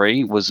game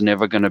 3 was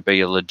never going to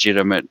be a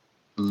legitimate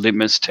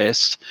litmus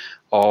test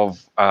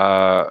of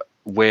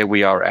where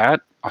we are at.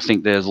 I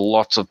think there's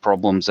lots of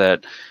problems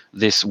that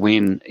this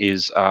win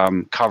is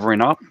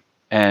covering up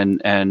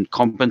and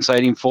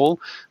compensating for,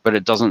 but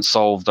it doesn't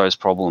solve those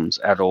problems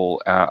at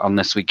all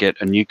unless we get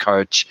a new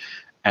coach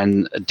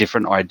and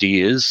different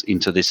ideas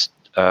into this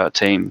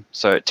team.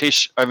 So,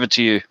 Tish, over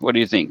to you. What do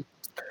you think?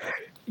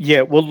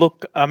 Yeah, well,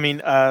 look, I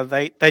mean,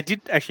 they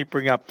did actually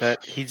bring up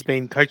that he's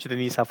been coach of the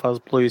New South Wales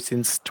Blues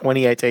since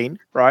 2018,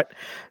 right?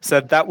 So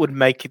that would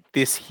make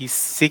this his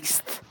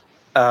 6th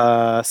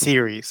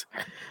series.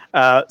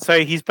 So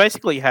he's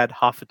basically had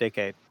half a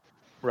decade,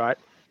 right?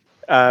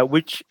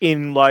 Which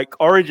in like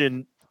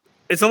Origin,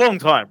 it's a long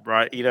time,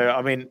 right?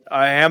 I mean,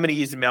 how many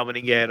years in Melbourne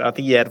he had? I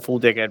think he had a full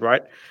decade,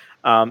 right?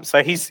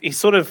 So he's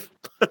sort of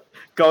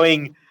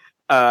going.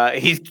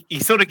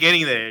 He's sort of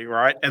getting there,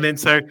 right? And then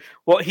so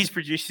what he's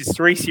produced is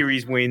 3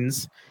 series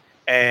wins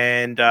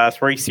and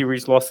 3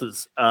 series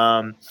losses.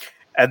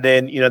 And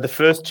then the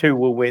first 2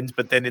 were wins,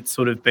 but then it's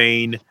sort of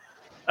been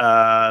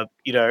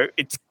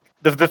it's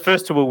the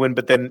first 2 will win,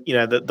 but then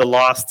the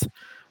last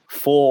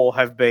 4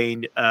 have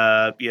been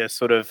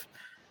sort of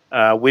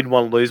win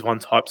one, lose one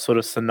type sort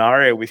of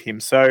scenario with him.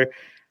 So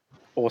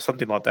or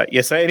something like that.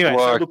 Yeah. So anyway,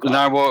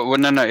 Well,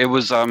 no. It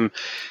was I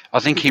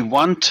think he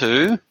won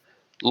 2,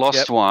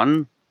 lost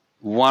 1,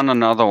 won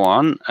another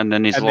one, and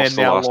then he's lost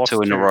the last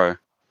 2 in a row.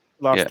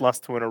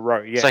 Last 2 in a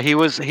row. Yeah. So he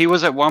was at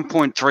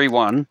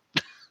 1.31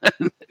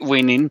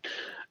 winning,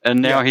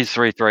 and now he's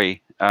 3-3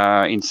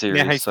 in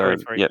series. Now he's so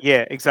 3-3.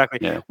 Yeah, exactly.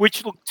 Yeah.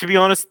 Which, look, to be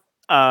honest,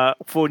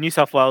 for New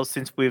South Wales,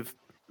 since we've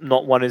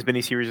not won as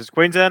many series as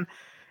Queensland,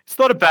 it's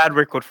not a bad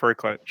record for a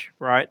coach,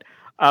 right?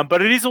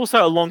 But it is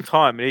also a long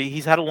time.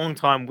 He's had a long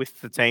time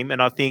with the team,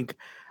 and I think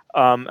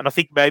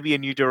maybe a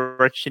new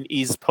direction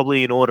is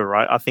probably in order,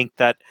 right? I think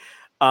that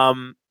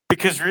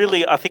because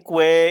really, I think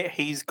where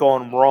he's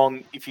gone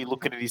wrong, if you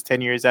look at his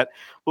tenure, is that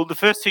the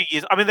first 2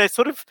 years. I mean, they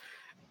sort of.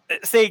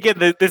 See again,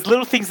 there's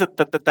little things that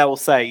they will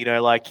say,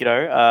 like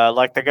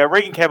they go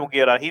Regan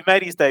Campbell-Gilder. He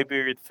made his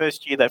debut the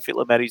first year that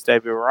Fittler made his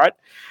debut, right?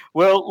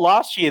 Well,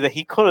 last year that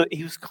he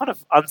was kind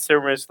of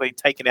unceremoniously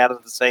taken out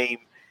of the team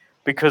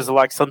because of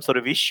like some sort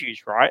of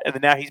issues, right? And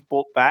then now he's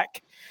brought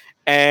back,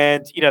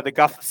 and the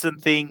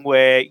Gutherson thing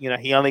where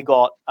he only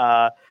got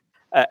a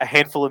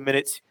handful of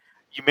minutes.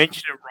 You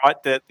mentioned it right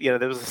that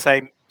there was the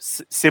same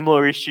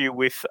similar issue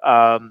with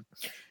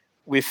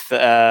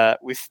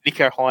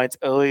Nico Hines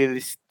earlier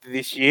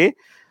this year.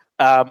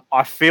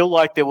 I feel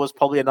like there was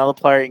probably another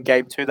player in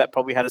game 2 that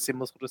probably had a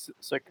similar sort of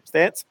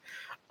circumstance.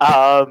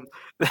 And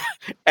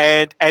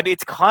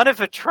it's kind of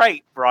a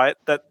trait, right,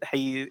 that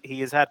he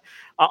has had.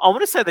 I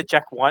want to say that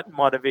Jack White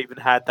might have even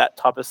had that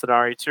type of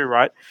scenario too,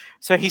 right?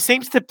 So he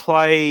seems to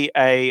play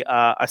a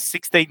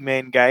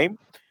 16-man game,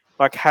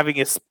 like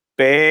having a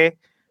spare,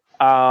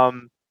 so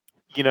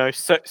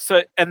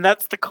and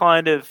that's the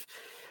kind of.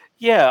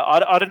 Yeah,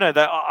 I don't know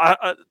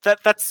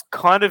that's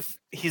kind of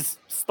his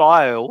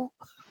style,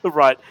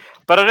 right?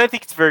 But I don't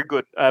think it's very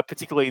good,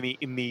 particularly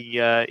in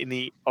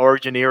the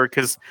Origin era,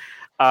 because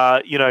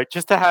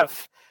just to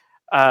have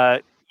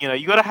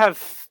you got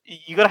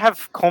to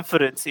have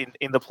confidence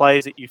in the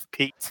players that you've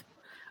picked,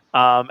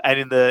 and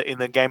in the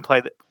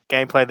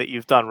gameplay that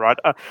you've done, right?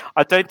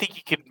 I don't think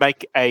you can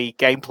make a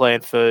game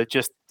plan for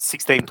just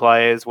 16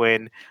 players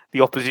when the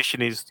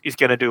opposition is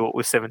going to do it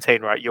with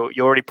 17, right? You're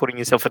already putting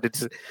yourself at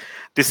a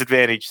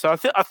disadvantage. So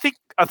I think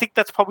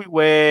that's probably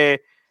where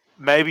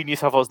maybe New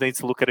South Wales needs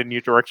to look at a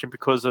new direction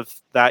because of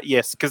that.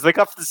 Yes, because the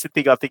Gutherson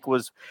thing I think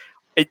was,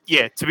 to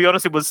be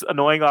honest, it was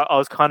annoying. I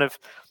was kind of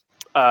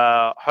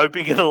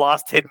hoping in the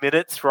last 10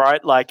 minutes,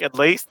 right? Like at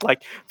least,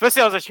 like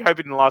firstly, I was actually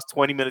hoping in the last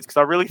 20 minutes because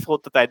I really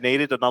thought that they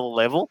needed another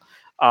level.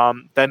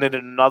 They needed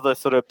another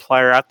sort of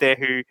player out there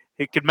who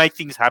could make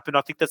things happen.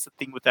 I think that's the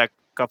thing with that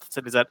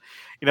Gutherson is that,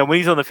 when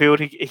he's on the field,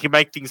 he can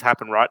make things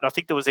happen, right? And I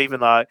think there was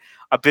even a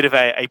bit of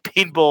a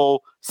pinball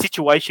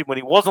situation when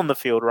he was on the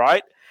field,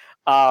 right?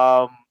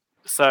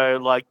 So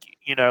like,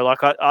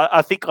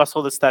 I think I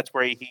saw the stats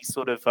where he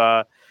sort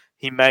of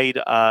he made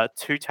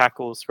 2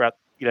 tackles throughout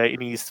in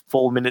his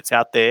 4 minutes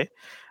out there,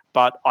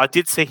 but I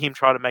did see him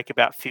try to make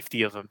about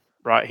 50 of them.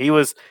 Right, he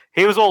was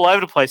all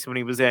over the place when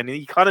he was there, and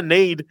you kind of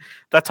need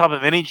that type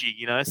of energy,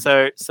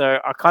 So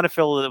I kind of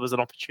feel that there was an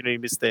opportunity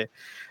missed there.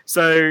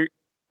 So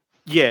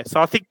yeah,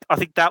 so I think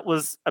that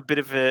was a bit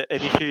of an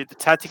issue. The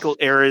tactical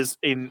errors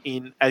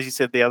in as you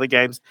said the other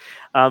games,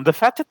 the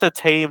fact that the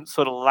team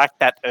sort of lacked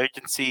that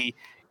urgency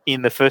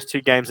in the first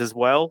 2 games as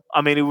well.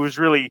 I mean, it was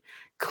really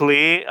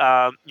clear,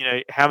 how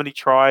many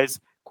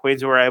tries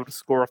Queens were able to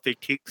score off their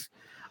kicks.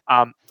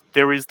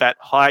 There is that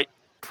height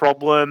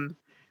problem.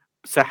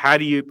 So how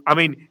do you? I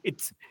mean,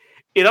 it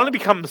only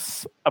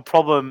becomes a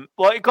problem.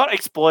 Well, it got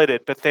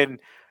exploited, but then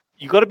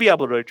you got to be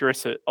able to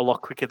address it a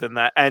lot quicker than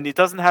that. And it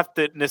doesn't have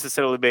to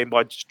necessarily mean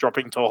by just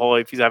dropping Toho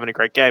if he's having a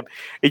great game.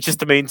 It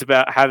just means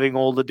about having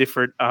all the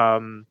different,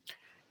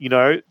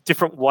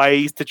 different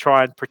ways to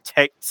try and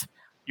protect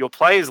your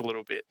players a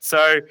little bit.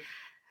 So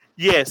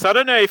yeah, so I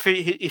don't know if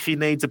he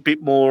needs a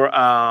bit more.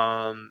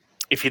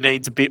 If he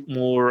needs a bit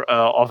more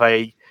of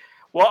a.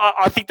 Well,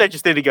 I think they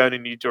just need to go in a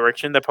new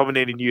direction. They probably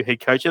need a new head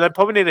coach, and they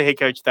probably need a head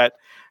coach that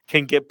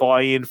can get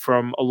buy-in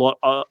from a lot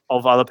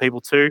of other people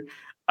too.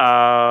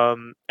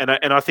 And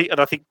I think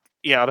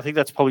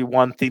that's probably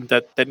one thing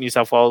that New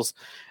South Wales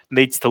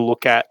needs to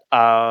look at.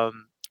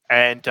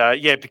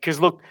 Because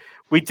look,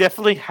 we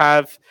definitely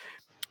have.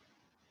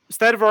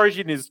 State of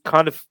Origin is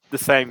kind of the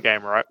same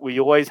game, right?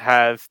 We always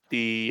have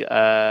the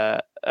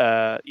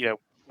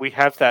we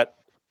have that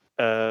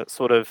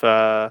sort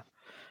of.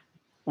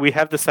 we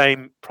have the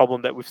same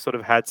problem that we've sort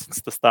of had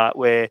since the start,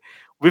 where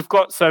we've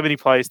got so many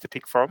players to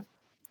pick from.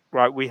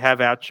 Right, we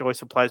have our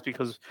choice of players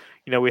because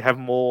we have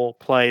more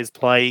players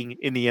playing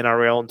in the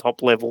NRL and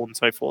top level and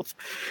so forth.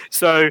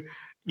 So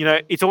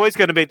it's always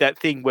going to be that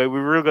thing where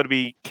we're really got to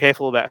be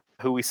careful about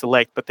who we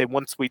select. But then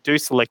once we do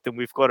select them,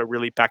 we've got to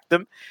really back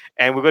them,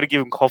 and we've got to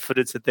give them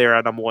confidence that they're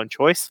our number one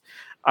choice.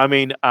 I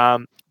mean,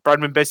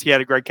 Bradman Bessie had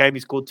a great game.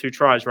 He scored 2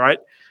 tries. Right?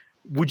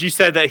 Would you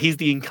say that he's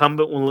the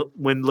incumbent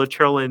when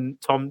Latrell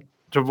and Tom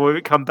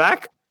Trbojevic come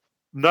back?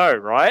 No,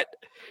 right?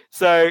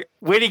 So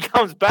when he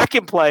comes back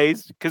and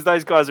plays, because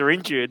those guys are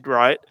injured,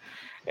 right?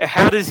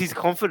 How does his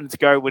confidence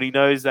go when he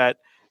knows that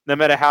no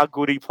matter how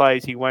good he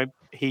plays, he won't?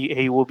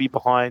 He will be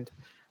behind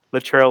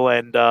Latrell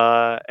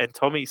and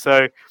Tommy.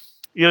 So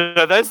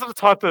those are the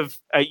type of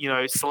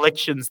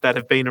selections that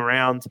have been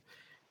around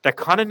that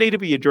kind of need to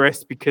be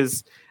addressed,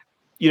 because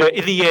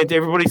in the end,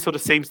 everybody sort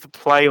of seems to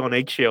play on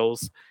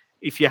eggshells.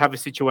 If you have a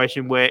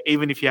situation where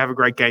even if you have a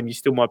great game, you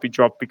still might be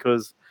dropped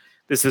because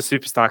there's a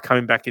superstar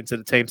coming back into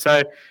the team.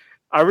 So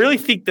I really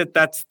think that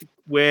that's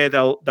where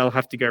they'll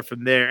have to go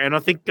from there. And I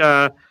think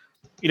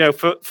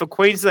for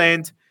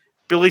Queensland,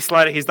 Billy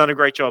Slater, he's done a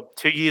great job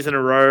 2 years in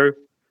a row.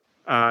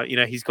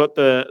 He's got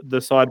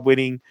the side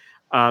winning,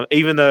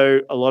 even though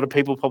a lot of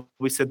people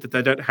probably said that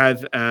they don't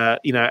have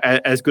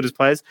as good as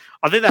players.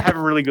 I think they have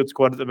a really good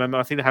squad at the moment.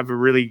 I think they have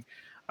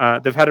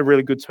they've had a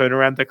really good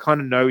turnaround. They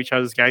kind of know each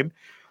other's game.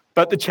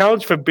 But the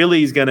challenge for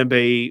Billy is going to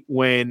be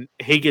when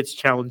he gets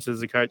challenged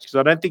as a coach, because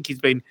I don't think he's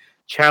been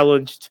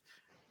challenged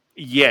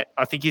yet.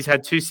 I think he's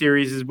had 2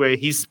 series where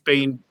he's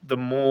been the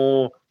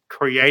more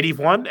creative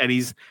one and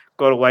he's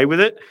got away with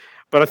it.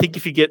 But I think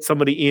if you get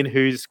somebody in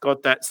who's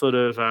got that sort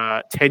of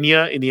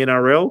tenure in the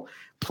NRL,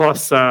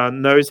 plus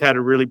knows how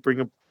to really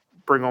bring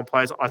on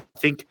players, I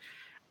think,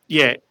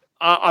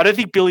 I don't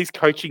think Billy's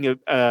coaching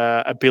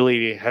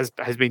ability has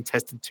been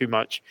tested too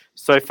much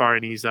so far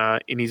in his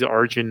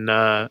origin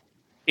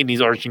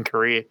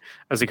career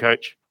as a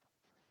coach.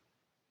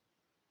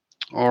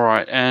 All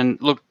right,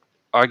 and look,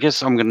 I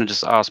guess I'm going to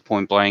just ask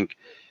point blank,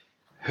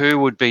 who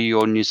would be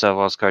your New South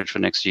Wales coach for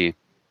next year?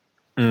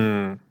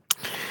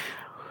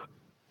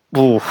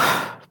 Well,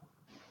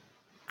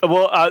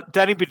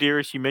 Danny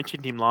Badiris, you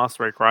mentioned him last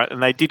week, right?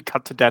 And they did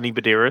cut to Danny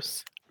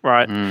Badiris,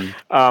 right?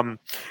 So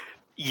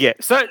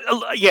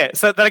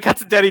they cut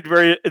to Danny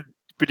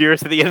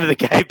Badiris at the end of the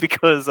game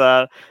because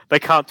they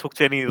can't talk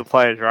to any of the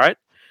players, right?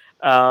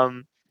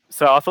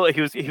 So I thought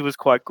he was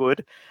quite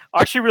good.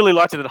 I actually really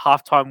liked it at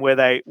halftime where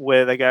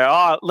they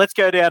go, let's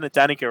go down to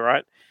Danica,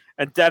 right?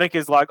 And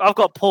Danica's like, I've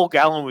got Paul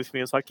Gallen with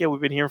me. It's like, yeah,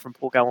 we've been hearing from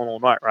Paul Gallen all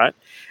night, right?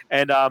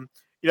 And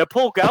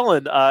Paul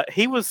Gallen,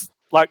 he was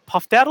like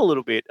puffed out a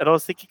little bit, and I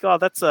was thinking,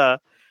 that's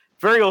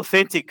very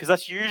authentic, because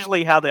that's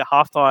usually how their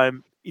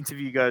halftime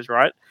interview goes,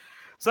 right?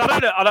 So I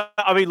don't know.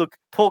 I mean, look,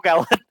 Paul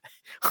Gallen,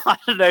 I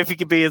don't know if he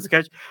can be as a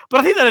coach,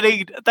 but I think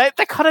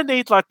they kind of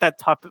need like that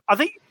type of. I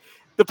think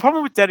the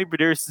problem with Danny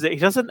Badiris is that he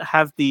doesn't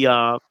have the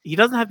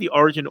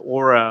origin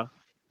aura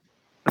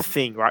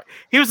thing, right?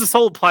 He was a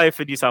solid player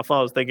for New South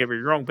Wales, don't get me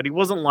wrong, but he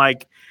wasn't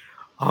like,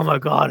 oh my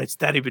God, it's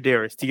Danny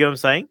Badiris. Do you get what I'm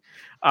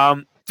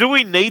saying? Do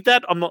we need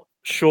that? I'm not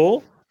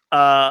sure.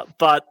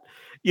 But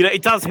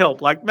it does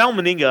help. Like Mal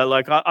Meninga,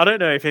 like I don't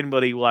know if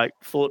anybody like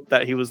thought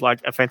that he was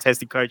like a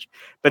fantastic coach,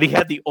 but he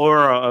had the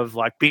aura of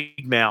like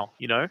Big Mal,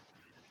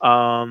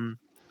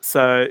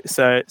 So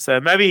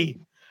maybe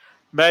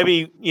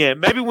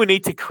we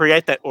need to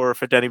create that aura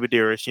for Danny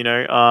Badiris,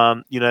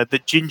 the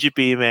ginger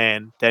beer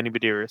man, Danny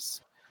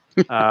Badiris.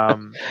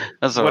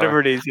 That's whatever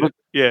right. it is.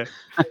 Yeah.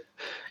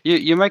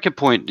 You make a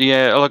point.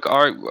 Yeah,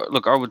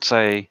 I would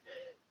say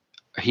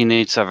he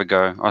needs to have a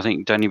go. I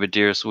think Danny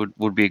Badiris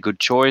would be a good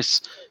choice.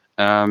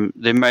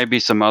 There may be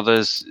some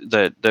others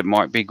that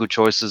might be good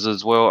choices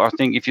as well. I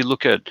think if you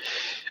look at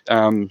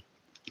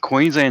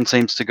Queensland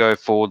seems to go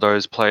for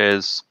those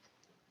players,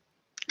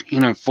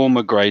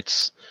 former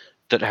greats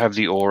that have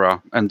the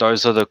aura, and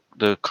those are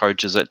the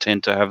coaches that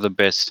tend to have the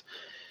best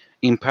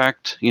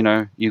impact.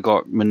 You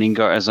got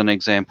Meninga as an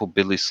example,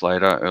 Billy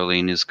Slater early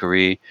in his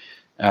career.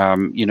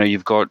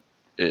 You've got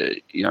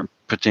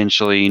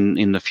potentially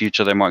in the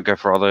future they might go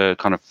for other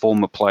kind of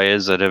former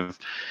players that have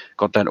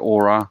got that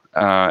aura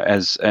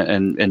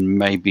and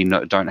maybe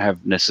don't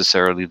have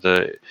necessarily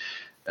the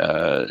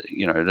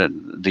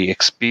the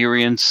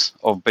experience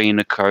of being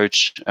a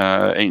coach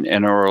in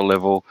NRL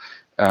level.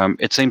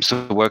 It seems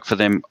to work for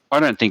them. I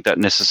don't think that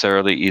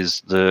necessarily is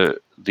the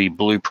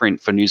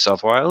blueprint for New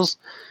South Wales.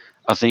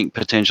 I think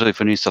potentially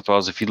for New South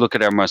Wales, if you look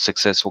at our most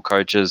successful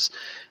coaches,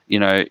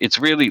 it's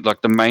really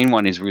like the main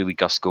one is really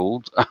Gus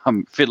Gould.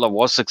 Fittler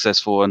was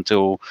successful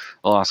until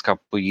the last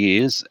couple of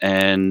years,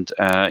 and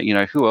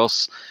who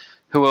else?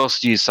 Who else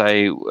do you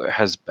say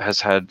has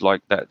had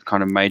like that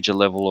kind of major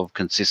level of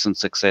consistent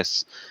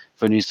success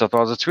for New South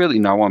Wales? It's really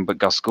no one but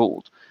Gus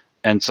Gould.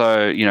 And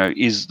so,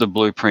 is the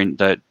blueprint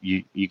that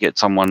you get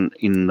someone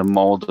in the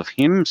mold of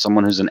him,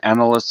 someone who's an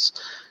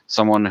analyst,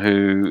 someone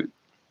who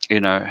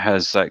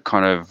has that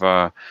kind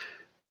of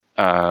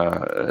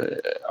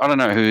I don't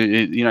know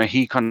who,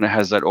 he kind of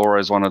has that aura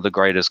as one of the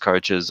greatest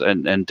coaches,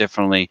 and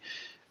definitely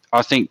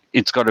I think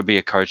it's got to be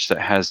a coach that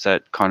has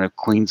that kind of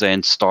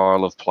Queensland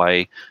style of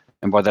play,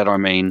 and by that I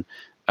mean,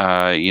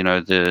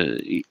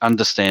 he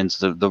understands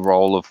the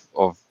role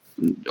of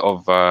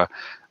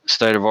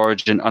state of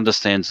origin,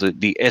 understands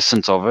the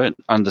essence of it,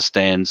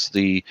 understands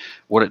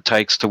what it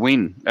takes to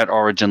win at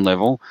origin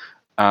level.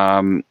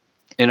 And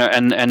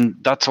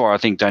that's why I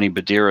think Danny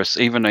Badiris,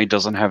 even though he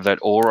doesn't have that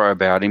aura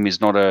about him,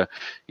 is not a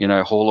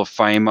Hall of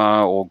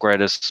Famer or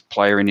greatest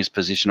player in his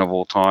position of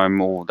all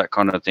time or that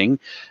kind of thing.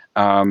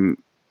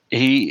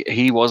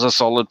 He was a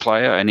solid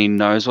player, and he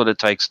knows what it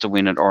takes to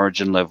win at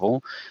origin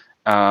level.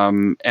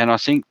 And I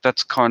think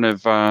that's kind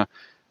of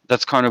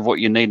what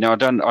you need. Now, I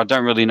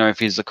don't really know if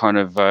he's the kind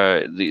of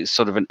the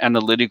sort of an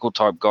analytical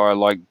type guy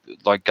like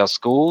Gus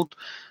Gould,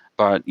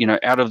 but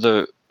out of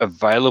the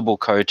available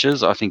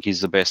coaches, I think he's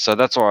the best. So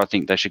that's why I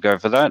think they should go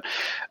for that.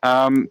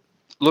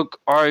 Look,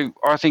 I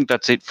think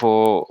that's it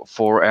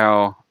for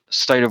our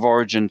State of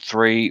Origin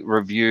 3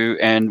 review,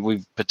 and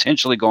we've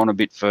potentially gone a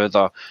bit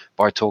further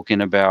by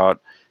talking about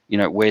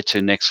where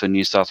to next for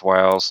New South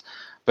Wales.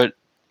 But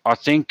I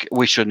think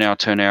we should now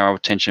turn our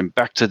attention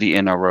back to the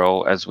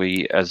NRL as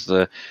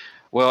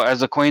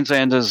the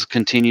Queenslanders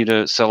continue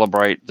to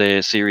celebrate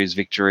their series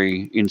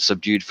victory in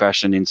subdued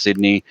fashion in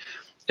Sydney.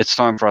 It's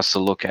time for us to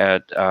look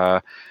at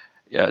the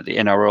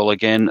NRL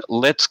again.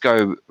 Let's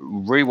go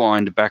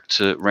rewind back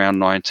to round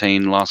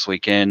 19 last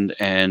weekend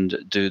and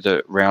do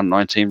the round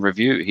 19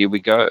 review. Here we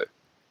go.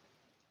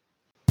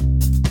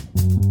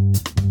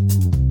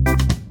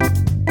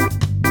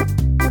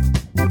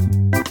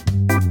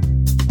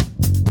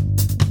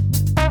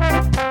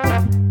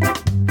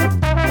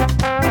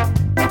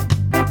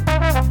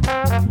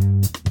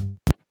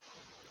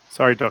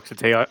 Sorry, Dr.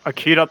 T. I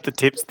queued up the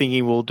tips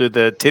thinking we'll do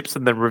the tips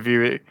and the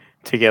review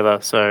together.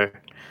 So,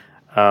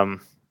 oh,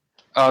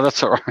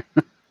 that's all right.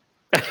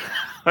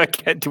 I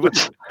can't do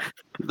it.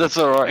 That's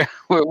all right.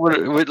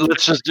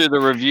 Let's just do the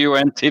review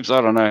and tips.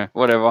 I don't know,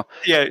 whatever.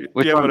 Yeah,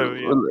 whatever.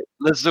 Yeah.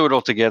 Let's do it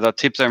all together.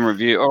 Tips and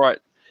review. All right.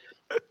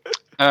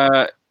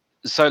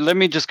 So let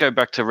me just go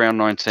back to round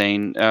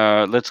 19.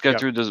 Let's go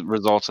through the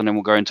results, and then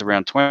we'll go into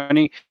round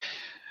 20.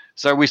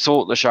 So we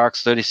saw the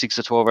Sharks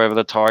 36-12 over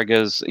the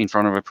Tigers in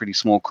front of a pretty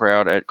small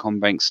crowd at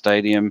CommBank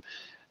Stadium.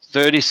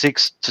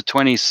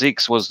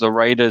 36-26 was the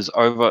Raiders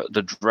over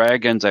the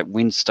Dragons at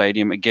Wynn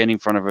Stadium, again in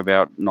front of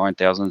about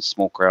 9,000,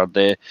 small crowd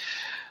there.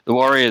 The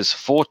Warriors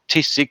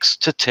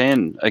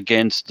 46-10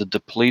 against the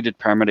depleted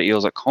Parramatta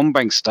Eels at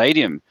CommBank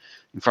Stadium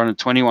in front of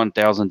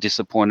 21,000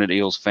 disappointed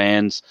Eels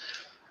fans.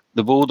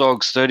 The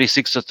Bulldogs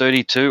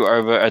 36-32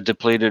 over a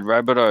depleted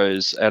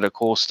Rabbitohs at a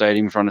core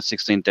stadium in front of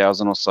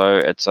 16,000 or so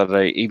at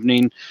Saturday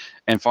evening.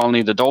 And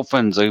finally, the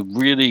Dolphins, a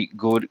really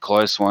good,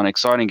 close one,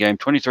 exciting game,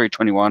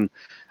 23-21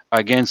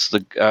 against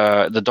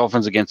the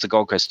Dolphins against the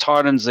Gold Coast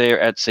Titans there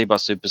at Seabus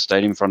Super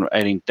Stadium in front of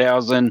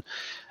 18,000.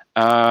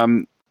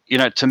 To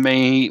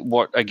me,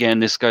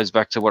 this goes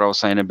back to what I was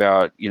saying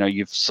about,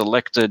 you've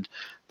selected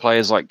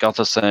players like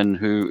Gutherson,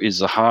 who is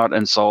the heart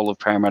and soul of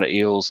Parramatta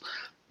Eels,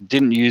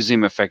 didn't use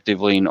him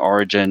effectively in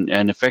Origin,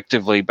 and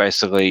effectively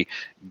basically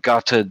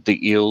gutted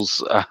the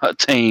Eels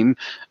team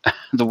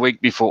the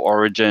week before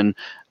Origin,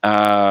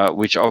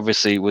 which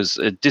obviously was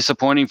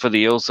disappointing for the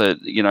Eels. But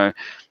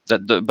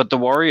the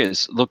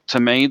Warriors, look, to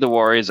me, the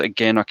Warriors,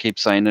 again, I keep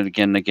saying it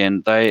again and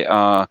again, they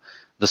are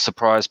the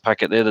surprise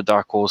packet. They're the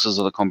dark horses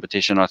of the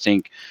competition. I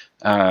think,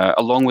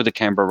 along with the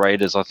Canberra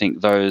Raiders, I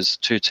think those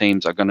two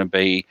teams are going to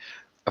be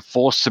a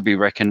force to be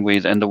reckoned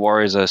with, and the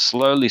Warriors are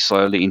slowly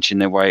inching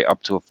their way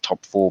up to a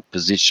top 4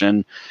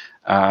 position.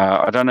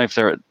 I don't know if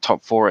they're at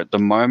top 4 at the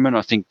moment.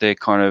 I think they're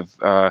kind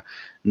of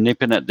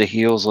nipping at the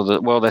heels of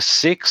they're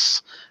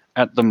 6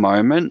 at the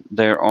moment.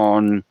 They're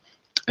on,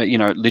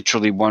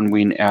 literally one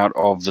win out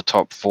of the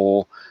top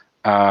 4.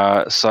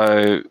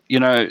 So,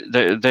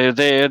 they're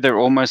there. They're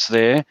almost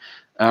there.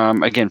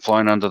 Again,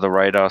 flying under the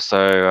radar.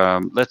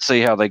 So let's see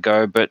how they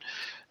go. But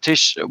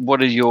Tish,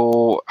 what are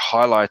your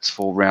highlights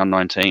for round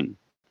 19?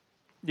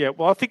 Yeah,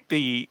 well, I think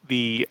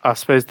I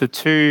suppose the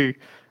two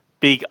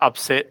big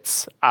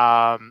upsets,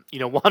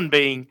 one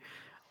being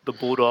the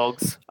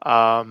Bulldogs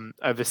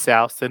over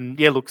South, and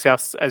look,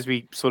 South, as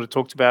we sort of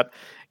talked about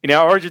in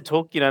our Origin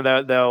talk, they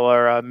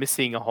were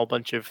missing a whole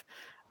bunch of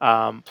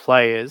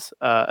players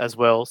as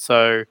well.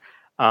 So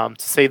to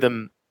see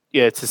them,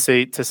 to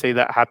see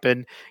that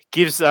happen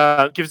gives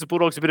the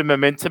Bulldogs a bit of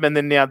momentum, and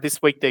then now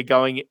this week they're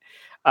going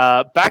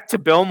back to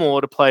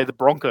Belmore to play the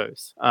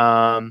Broncos.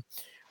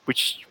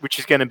 Which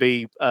is going to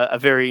be a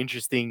very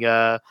interesting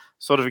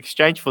sort of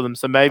exchange for them.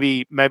 So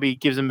maybe it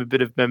gives them a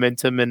bit of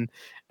momentum, and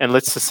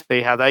let's just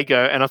see how they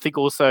go. And I think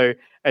also,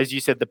 as you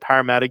said, the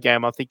Parramatta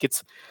game, I think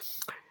it's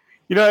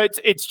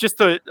just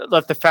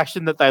the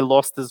fashion that they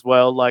lost as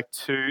well, like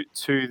to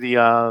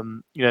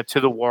the to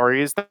the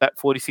Warriors, that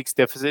 46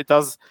 deficit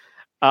does.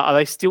 Are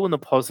they still in the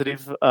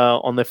positive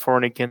on their for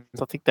and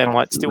against? I think they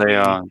might still They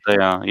are,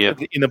 yeah,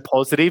 in the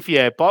positive,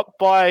 but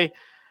by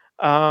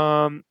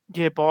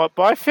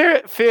a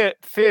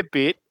fair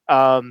bit.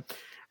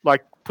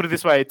 like put it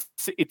this way,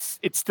 it's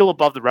still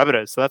above the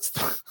Rabbitohs, so that's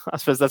I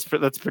suppose that's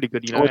pretty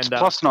good, Well, it's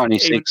plus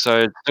 96, so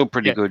it's still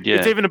pretty good. Yeah,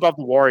 it's even above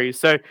the Warriors.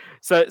 So,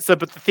 but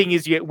the thing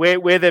is,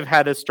 where they've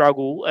had a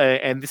struggle,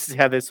 and this is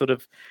how they're sort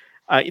of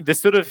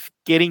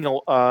getting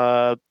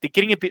they're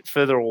getting a bit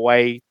further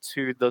away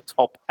to the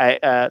top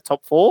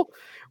four,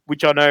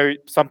 which I know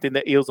something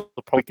that Eels are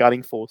probably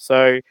gunning for.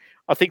 So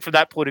I think from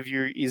that point of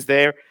view is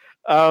there.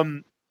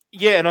 And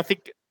I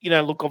think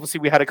look, obviously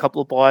we had a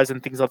couple of buys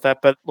and things like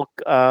that, but look,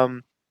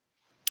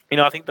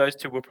 I think those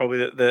two were probably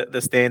the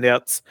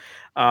standouts.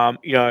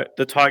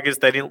 The Tigers,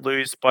 they didn't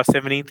lose by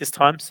 70 this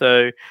time,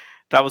 so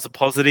that was a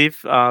positive.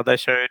 They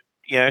showed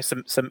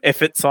some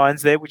effort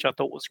signs there, which I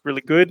thought was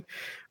really good.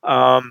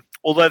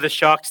 Although the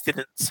Sharks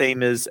didn't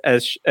seem as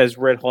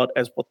red hot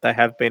as what they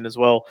have been as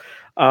well.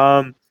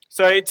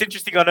 So it's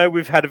interesting. I know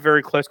we've had a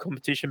very close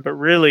competition, but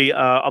really,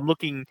 I'm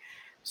looking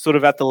sort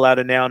of at the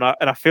ladder now,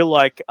 and I feel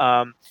like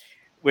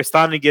we're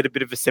starting to get a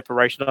bit of a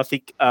separation. I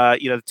think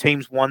the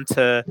teams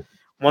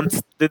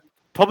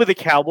probably the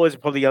Cowboys are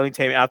probably the only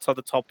team outside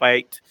the top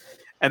 8,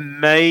 and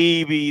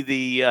maybe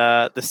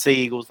the Sea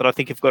Eagles that I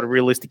think have got a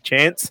realistic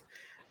chance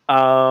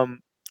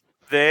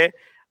there.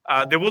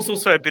 There was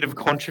also a bit of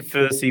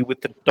controversy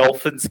with the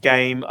Dolphins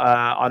game.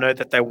 I know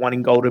that they won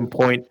in Golden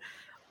Point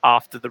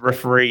after the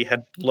referee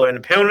had blown a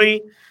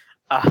penalty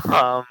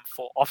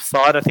for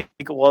offside, I think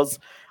it was,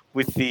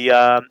 with the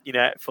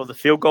for the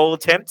field goal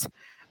attempt.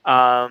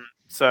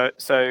 So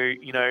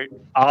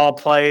are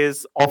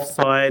players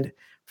offside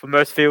for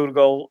most field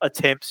goal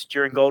attempts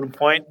during Golden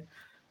Point?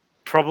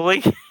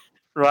 Probably,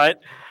 right?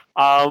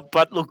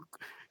 But look,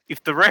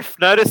 if the ref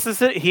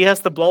notices it, he has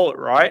to blow it,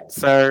 right?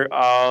 So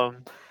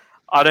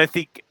I don't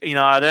think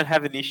I don't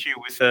have an issue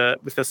with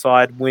a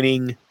side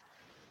winning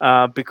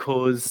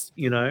because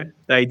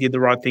they did the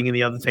right thing and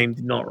the other team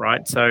did not,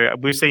 right? So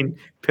we've seen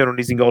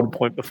penalties in Golden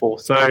Point before,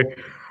 so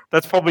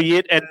that's probably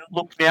it. And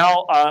look,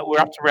 now we're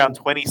up to round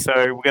 20, so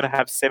we're going to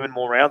have 7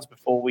 more rounds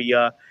before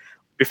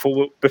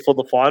before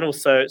the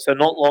finals. So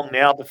not long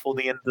now before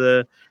the end of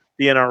the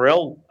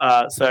NRL.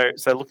 So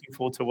looking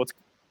forward to what's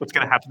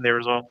going to happen there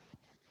as well.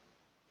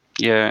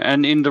 Yeah,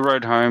 and in the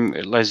road home,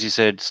 as you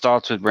said,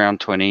 starts with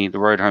round 20, the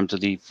road home to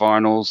the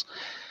finals.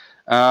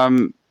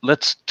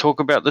 Let's talk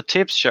about the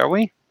tips, shall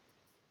we?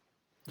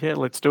 Yeah,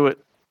 let's do it.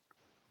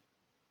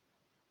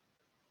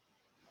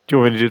 Do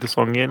you want me to do the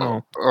song again?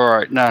 Or? All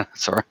right, no,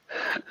 sorry.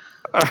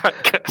 All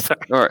right, sorry.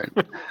 All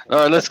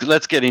right.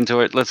 Let's get into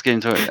it.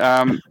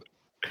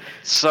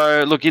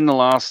 So look, in the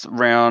last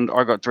round,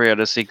 I got 3 out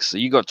of 6.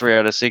 You got 3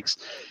 out of 6.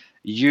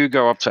 You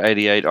go up to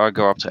 88. I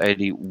go up to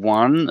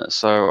 81.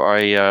 So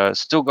I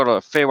still got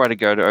a fair way to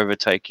go to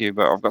overtake you,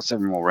 but I've got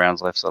 7 more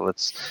rounds left. So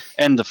let's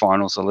end the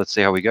final. So let's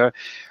see how we go.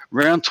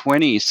 Round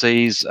 20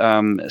 sees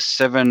 7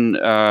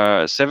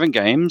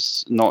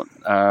 games. Not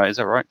is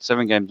that right?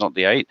 7 games, not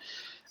the 8.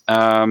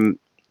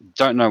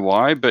 Don't know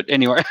why, but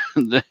anyway,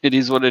 it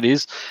is what it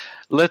is.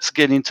 Let's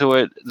get into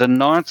it. The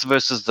Knights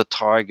versus the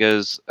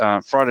Tigers,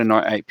 Friday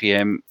night, 8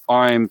 p.m.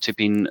 I'm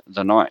tipping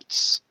the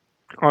Knights.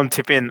 I'm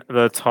tipping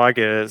the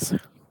Tigers.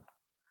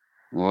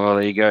 Well,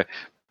 there you go.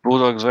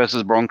 Bulldogs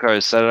versus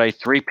Broncos, Saturday,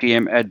 3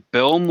 p.m. at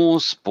Belmore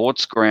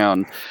Sports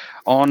Ground.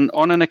 On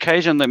an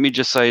occasion, let me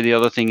just say the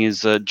other thing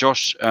is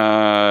Josh,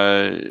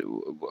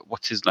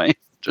 what's his name?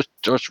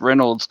 Josh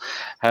Reynolds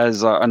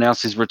has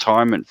announced his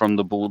retirement from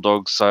the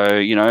Bulldogs.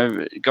 So,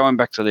 going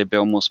back to their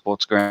Belmore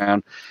Sports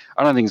Ground,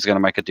 I don't think it's going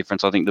to make a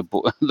difference. I think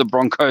the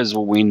Broncos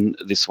will win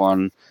this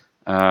one.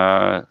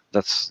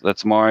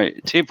 That's my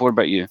tip. What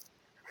about you?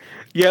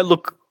 Yeah,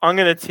 look, I'm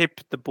going to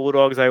tip the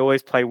Bulldogs. They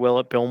always play well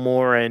at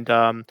Belmore,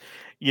 and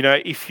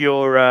if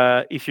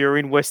you're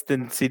in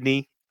Western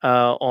Sydney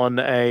on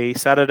a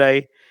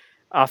Saturday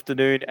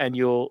afternoon and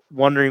you're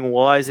wondering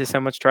why is there so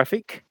much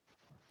traffic,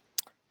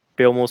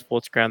 Belmore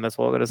Sports Ground. That's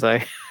all I've got to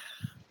say.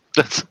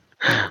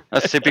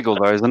 That's typical,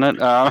 though, isn't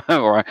it?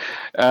 All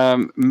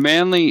right.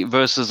 Manly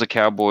versus the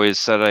Cowboys,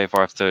 Saturday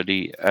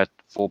 5:30 at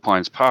 4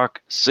 Pines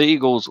Park.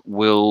 Seagulls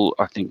will,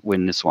 I think,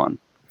 win this one.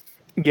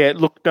 Yeah,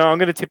 look, no, I'm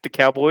going to tip the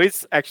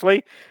Cowboys,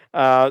 actually.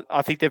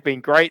 I think they've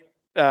been great,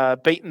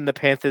 beaten the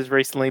Panthers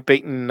recently,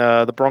 beaten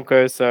the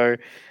Broncos. So,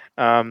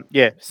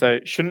 so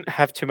shouldn't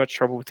have too much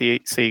trouble with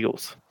the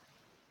Seagulls.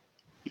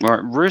 All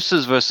right,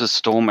 Roosters versus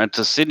Storm at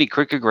the Sydney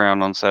Cricket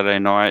Ground on Saturday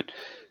night.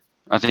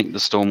 I think the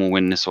Storm will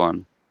win this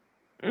one.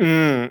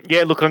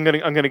 Yeah, look, I'm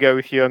gonna go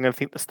with you. I'm gonna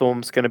think the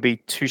Storm's gonna be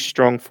too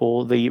strong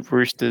for the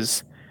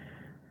Roosters.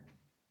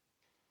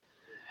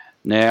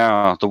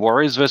 Now, the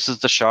Warriors versus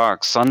the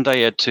Sharks,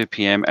 Sunday at 2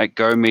 p.m. at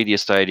Go Media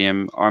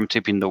Stadium. I'm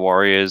tipping the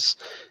Warriors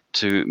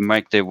to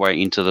make their way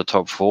into the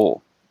top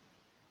 4.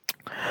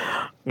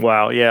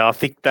 Wow, yeah, I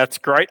think that's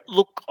great.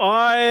 Look,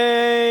 I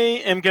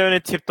am going to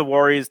tip the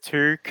Warriors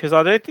too because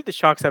I don't think the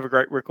Sharks have a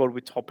great record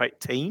with top 8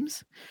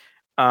 teams.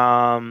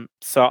 So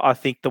I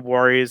think the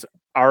Warriors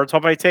are a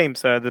top 8 team,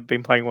 so they've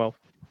been playing well.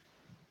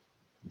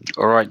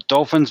 All right,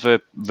 Dolphins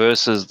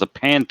versus the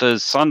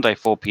Panthers, Sunday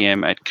 4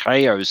 p.m. at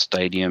KO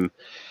Stadium.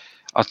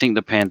 I think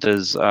the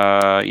Panthers,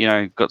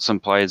 got some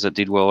players that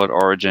did well at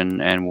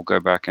Origin and will go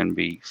back and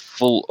be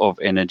full of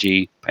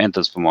energy.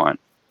 Panthers for mine.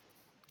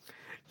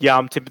 Yeah,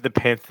 I'm tipping the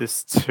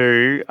Panthers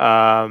too.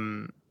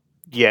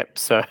 Yep.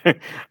 So,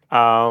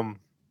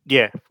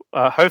 yeah.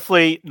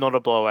 Hopefully not a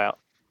blowout.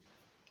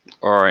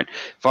 All right.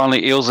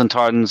 Finally, Eels and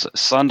Titans,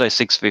 Sunday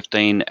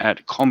 6:15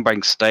 at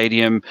Combank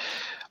Stadium.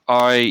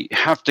 I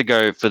have to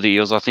go for the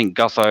Eels. I think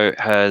Gutho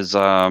has,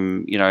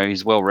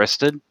 he's well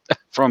rested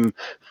from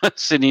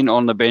sitting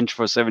on the bench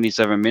for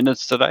 77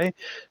 minutes today.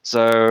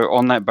 So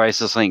on that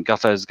basis, I think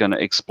Gutho is going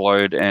to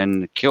explode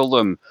and kill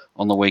them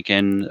on the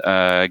weekend.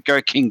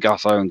 Go King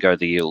Gutho and go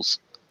the Eels.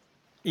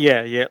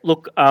 Yeah.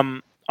 Look,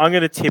 I'm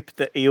going to tip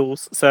the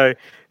Eels. So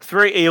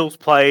 3 Eels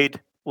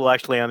played. Well,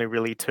 actually, only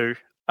really 2.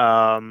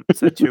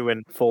 So 2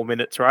 and 4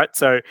 minutes, right?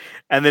 So,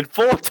 and then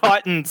 4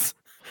 Titans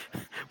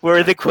were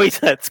in the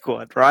Queensland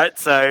squad, right?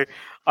 So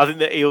I think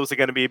the Eels are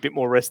going to be a bit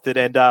more rested.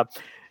 And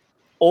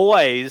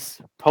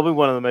always, probably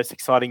one of the most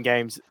exciting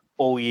games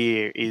all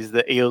year is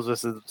the Eels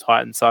versus the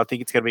Titans. So I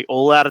think it's going to be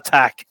all out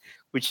attack,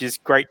 which is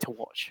great to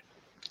watch.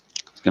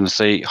 Going to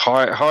see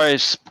high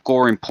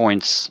scoring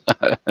points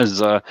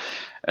as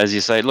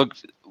you say. Look,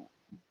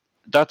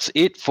 that's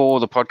it for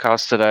the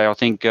podcast today. I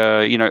think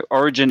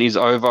Origin is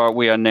over.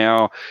 We are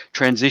now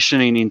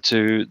transitioning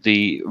into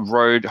the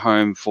road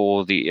home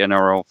for the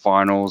NRL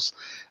finals.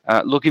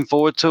 Looking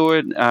forward to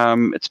it.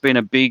 It's been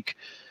a big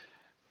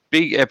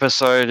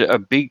episode, a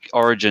big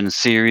Origin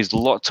series, a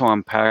lot to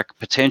unpack.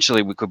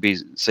 Potentially, we could be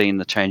seeing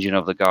the changing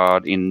of the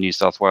guard in New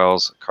South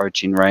Wales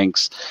coaching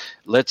ranks.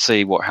 Let's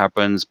see what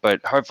happens.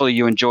 But hopefully,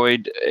 you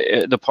enjoyed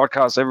the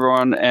podcast,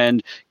 everyone,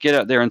 and get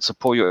out there and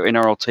support your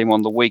NRL team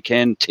on the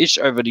weekend. Tish,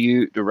 over to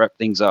you to wrap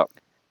things up.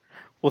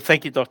 Well,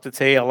 thank you, Dr.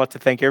 T. I'd like to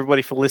thank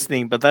everybody for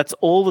listening, but that's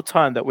all the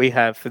time that we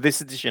have for this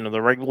edition of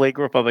the Rugby League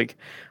Republic.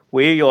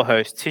 We're your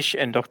hosts, Tish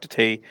and Dr.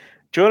 T.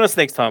 Join us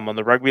next time on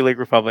the Rugby League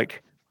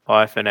Republic.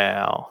 Bye for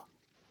now.